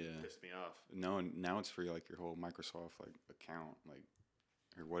while. Yeah. It pissed me off. No, and now it's for, like, your whole Microsoft, like, account, like,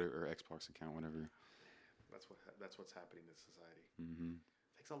 or whatever, or Xbox account, whatever. That's what's happening in society.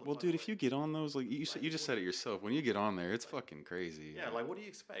 Mm-hmm. Well, dude, if you get on those, like you just said it yourself. When you get on there, it's fucking crazy. Yeah, like what do you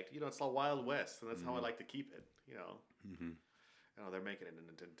expect? It's like Wild West, and that's how I like to keep it. Mm-hmm. They're making it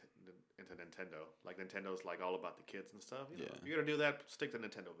into Nintendo. Like Nintendo's like all about the kids and stuff. Yeah. If you're gonna do that, stick to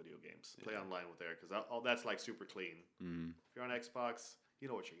Nintendo video games. Play online with there because all that's like super clean. Mm-hmm. If you're on Xbox, you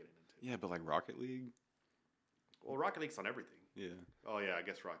know what you're getting into. Yeah, but like Rocket League. Well, Rocket League's on everything. Yeah. Oh yeah, I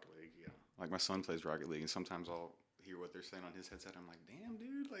guess Rocket League. Yeah. Like my son plays Rocket League, and sometimes I'll hear what they're saying on his headset. I'm like, damn,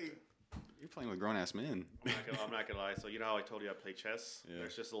 dude, like you're playing with grown ass men. I'm not gonna lie. So you know how I told you I play chess? Yeah.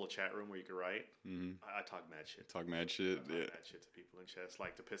 There's just a little chat room where you can write. Mm-hmm. I talk mad shit. Talk mad shit. I talk mad shit to people in chess,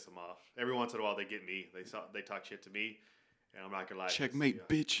 like to piss them off. Every once in a while, they get me. They talk shit to me, and I'm not gonna lie. Checkmate,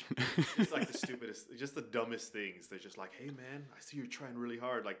 bitch. It's like the stupidest, just the dumbest things. They're just like, hey man, I see you're trying really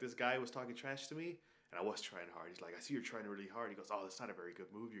hard. Like this guy was talking trash to me. And I was trying hard. He's like, I see you're trying really hard. He goes, oh, that's not a very good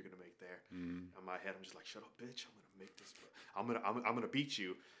move you're gonna make there. In my head, I'm just like, shut up, bitch. I'm gonna make this. I'm gonna beat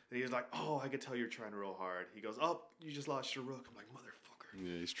you. And he's like, oh, I can tell you're trying real hard. He goes, oh, you just lost your rook. I'm like, motherfucker.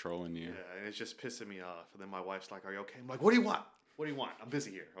 Yeah, he's trolling you. Yeah, and it's just pissing me off. And then my wife's like, are you okay? I'm like, what do you want? What do you want? I'm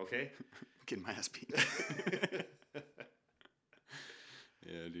busy here, okay? Getting my ass beat.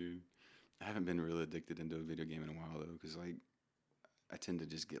 Yeah, dude. I haven't been really addicted into a video game in a while though, because like I tend to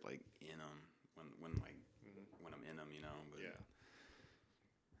just get like in them. When I'm in them, but yeah.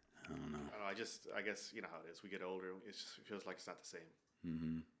 I don't know. I guess you know how it is. We get older, it feels like it's not the same.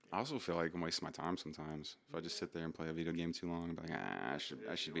 Mm-hmm. I also feel like I'm wasting my time sometimes. If I just sit there and play a video game too long, I'm like,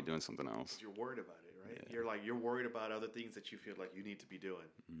 I should be doing something else. You're worried about it, right? Yeah. You're worried about other things that you feel like you need to be doing.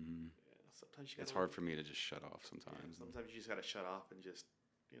 Mm-hmm. Yeah, sometimes it's hard for me to just shut off sometimes. Yeah, sometimes you just got to shut off and just,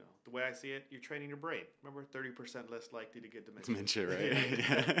 the way I see it, you're training your brain. Remember, 30% less likely to get dementia. Dementia,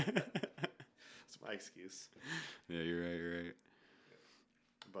 right? That's my excuse. Yeah, you're right.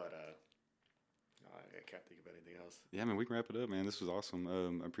 But I can't think of anything else. Yeah, man, we can wrap it up, man. This was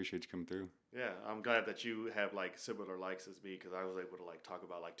awesome. I appreciate you coming through. Yeah, I'm glad that you have like similar likes as me because I was able to like talk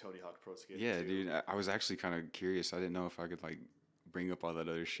about like Tony Hawk Pro Skater. Yeah, too. dude. I was actually kind of curious. I didn't know if I could like bring up all that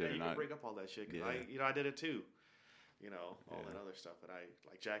other shit Yeah, or you not. can bring up all that shit. Cause Yeah. I did it too. all that other stuff. And I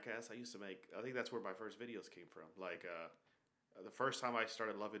like Jackass. I used to make. I think that's where my first videos came from. Like the first time I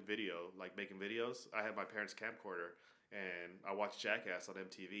started loving video, like making videos, I had my parents' camcorder. And I watched Jackass on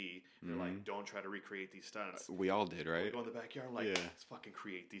MTV. They're like, don't try to recreate these stunts. We all did, right? We go in the backyard, like, let's fucking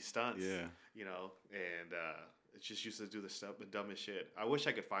create these stunts. Yeah. And it just used to do the dumbest shit. I wish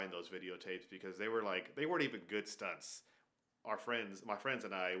I could find those videotapes because they weren't even good stunts. My friends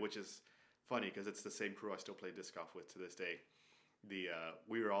and I, which is funny because it's the same crew I still play disc golf with to this day. We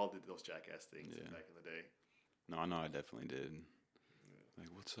all did those Jackass things back in the day. No, I definitely did. Like,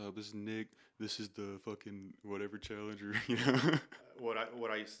 what's up? This is Nick. This is the fucking whatever challenger. What I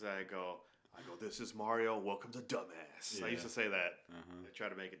used to say, I go, this is Mario. Welcome to Dumbass. Yeah. I used to say that. I try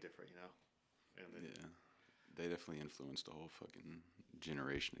to make it different, And then, they definitely influenced the whole fucking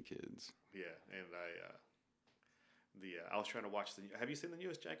generation of kids. Yeah, and I was trying to watch have you seen the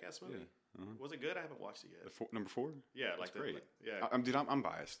newest Jackass movie? Yeah. Was it good? I haven't watched it yet. Number 4? Yeah, that's great. Dude, I'm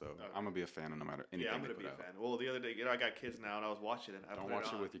biased though. Okay. I'm gonna be a fan no matter anything. Yeah, I'm gonna be a fan. Well, the other day, I got kids now, and I was watching it. Don't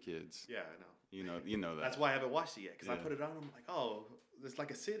watch it with your kids. Yeah, I know. You know that. That's why I haven't watched it yet because I put it on. I'm like, oh, there's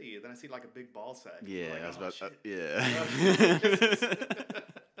like a city, and then I see like a big ball sack. Yeah, like, I was about.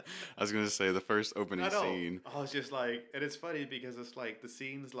 I was gonna say the first opening scene. I was just like, and it's funny because it's like the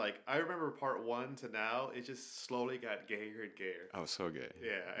scenes. Like I remember part 1 to now, it just slowly got gayer and gayer. Oh, so gay.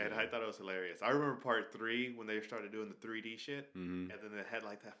 Yeah, and I thought it was hilarious. I remember part 3 when they started doing the 3D shit, and then they had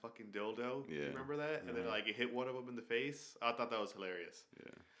like that fucking dildo. Yeah, you remember that? And then like it hit one of them in the face. I thought that was hilarious.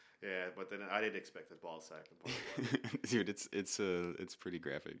 Yeah, but then I didn't expect the ball sack in part 1. Dude, it's pretty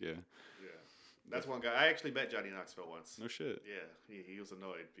graphic. Yeah. That's one guy. I actually met Johnny Knoxville once. No shit. Yeah, he was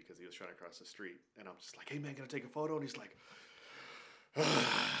annoyed because he was trying to cross the street, and I'm just like, "Hey man, can I take a photo?" And he's like,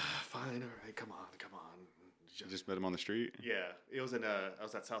 "Fine, all right, come on." Just met him on the street. Yeah, it was I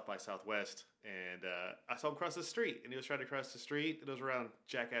was at South by Southwest, and I saw him cross the street, and he was trying to cross the street. It was around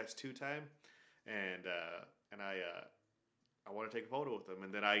Jackass 2 time, and I wanted to take a photo with him,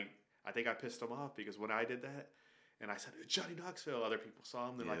 and then I think I pissed him off because when I did that. And I said, Johnny Knoxville. Other people saw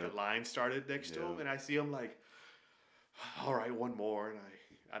him. Then like a line started next to him. And I see him like, all right, one more. And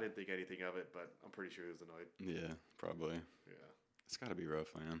I didn't think anything of it, but I'm pretty sure he was annoyed. Yeah, probably. Yeah. It's got to be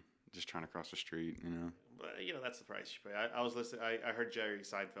rough, man. Just trying to cross the street, But, that's the price you pay. I was listening. I heard Jerry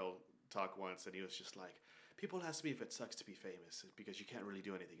Seinfeld talk once, and he was just like, people ask me if it sucks to be famous because you can't really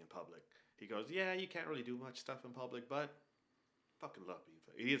do anything in public. He goes, yeah, you can't really do much stuff in public, but fucking love being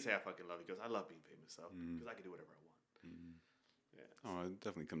famous. He didn't say I fucking love it. He goes, I love being famous, though, because I can do whatever I want. Oh, it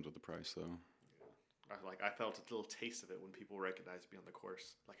definitely comes with the price, though. Yeah. I felt a little taste of it when people recognized me on the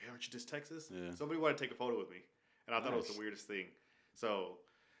course. Like, hey, aren't you DiscTexas? Yeah. Somebody wanted to take a photo with me, and I thought it was the weirdest thing. So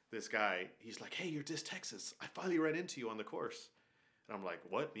this guy, he's like, hey, you're DiscTexas. I finally ran into you on the course. And I'm like,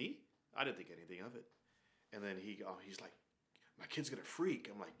 what, me? I didn't think anything of it. And then he's like, my kid's going to freak.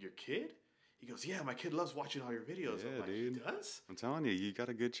 I'm like, your kid? He goes, yeah, my kid loves watching all your videos. Yeah, I'm like, dude. He does? I'm telling you, you got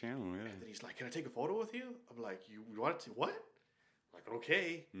a good channel, yeah. And then he's like, can I take a photo with you? I'm like, you want to? What? I'm like,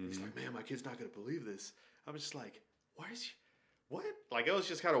 okay. He's like, man, my kid's not going to believe this. I'm just like, what? Like, it was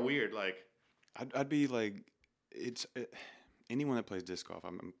just kind of weird. Like, I'd be like, anyone that plays disc golf,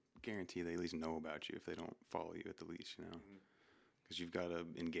 I'm guarantee they at least know about you if they don't follow you at the least, because you've got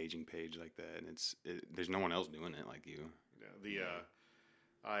an engaging page like that, and there's no one else doing it like you. Yeah,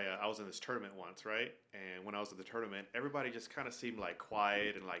 I was in this tournament once, right? And when I was at the tournament, everybody just kind of seemed like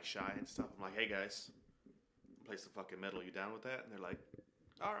quiet and like shy and stuff. I'm like, hey guys, place the fucking medal. You down with that? And they're like,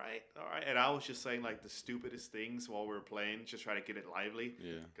 all right. And I was just saying like the stupidest things while we were playing, just try to get it lively.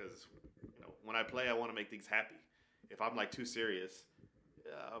 Yeah. Because when I play, I want to make things happy. If I'm like too serious,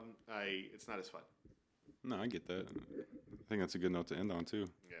 it's not as fun. No, I get that. I think that's a good note to end on too.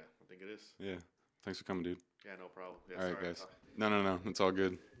 Yeah, I think it is. Yeah. Thanks for coming, dude. Yeah, no problem. Yeah, all right, guys. No. It's all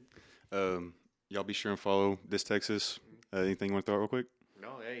good. Y'all be sure and follow DiscTexas. Anything you want to throw out real quick?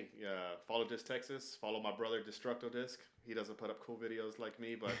 No, hey, follow DiscTexas. Follow my brother, Destructo Disc. He doesn't put up cool videos like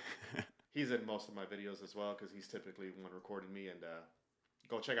me, but he's in most of my videos as well because he's typically the one recording me. And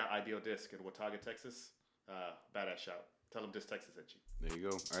go check out Ideal Disc in Watauga, Texas. Badass shout. Tell him DiscTexas at you. There you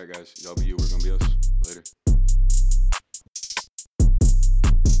go. All right, guys. Y'all be you. We're going to be us. Later.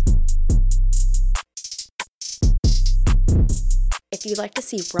 If you'd like to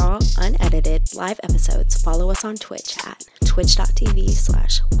see raw, unedited, live episodes, follow us on Twitch at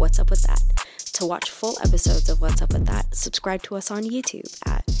twitch.tv/whatsupwiththat. To watch full episodes of What's Up With That, subscribe to us on YouTube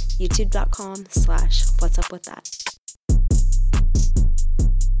at youtube.com/whatsupwiththat.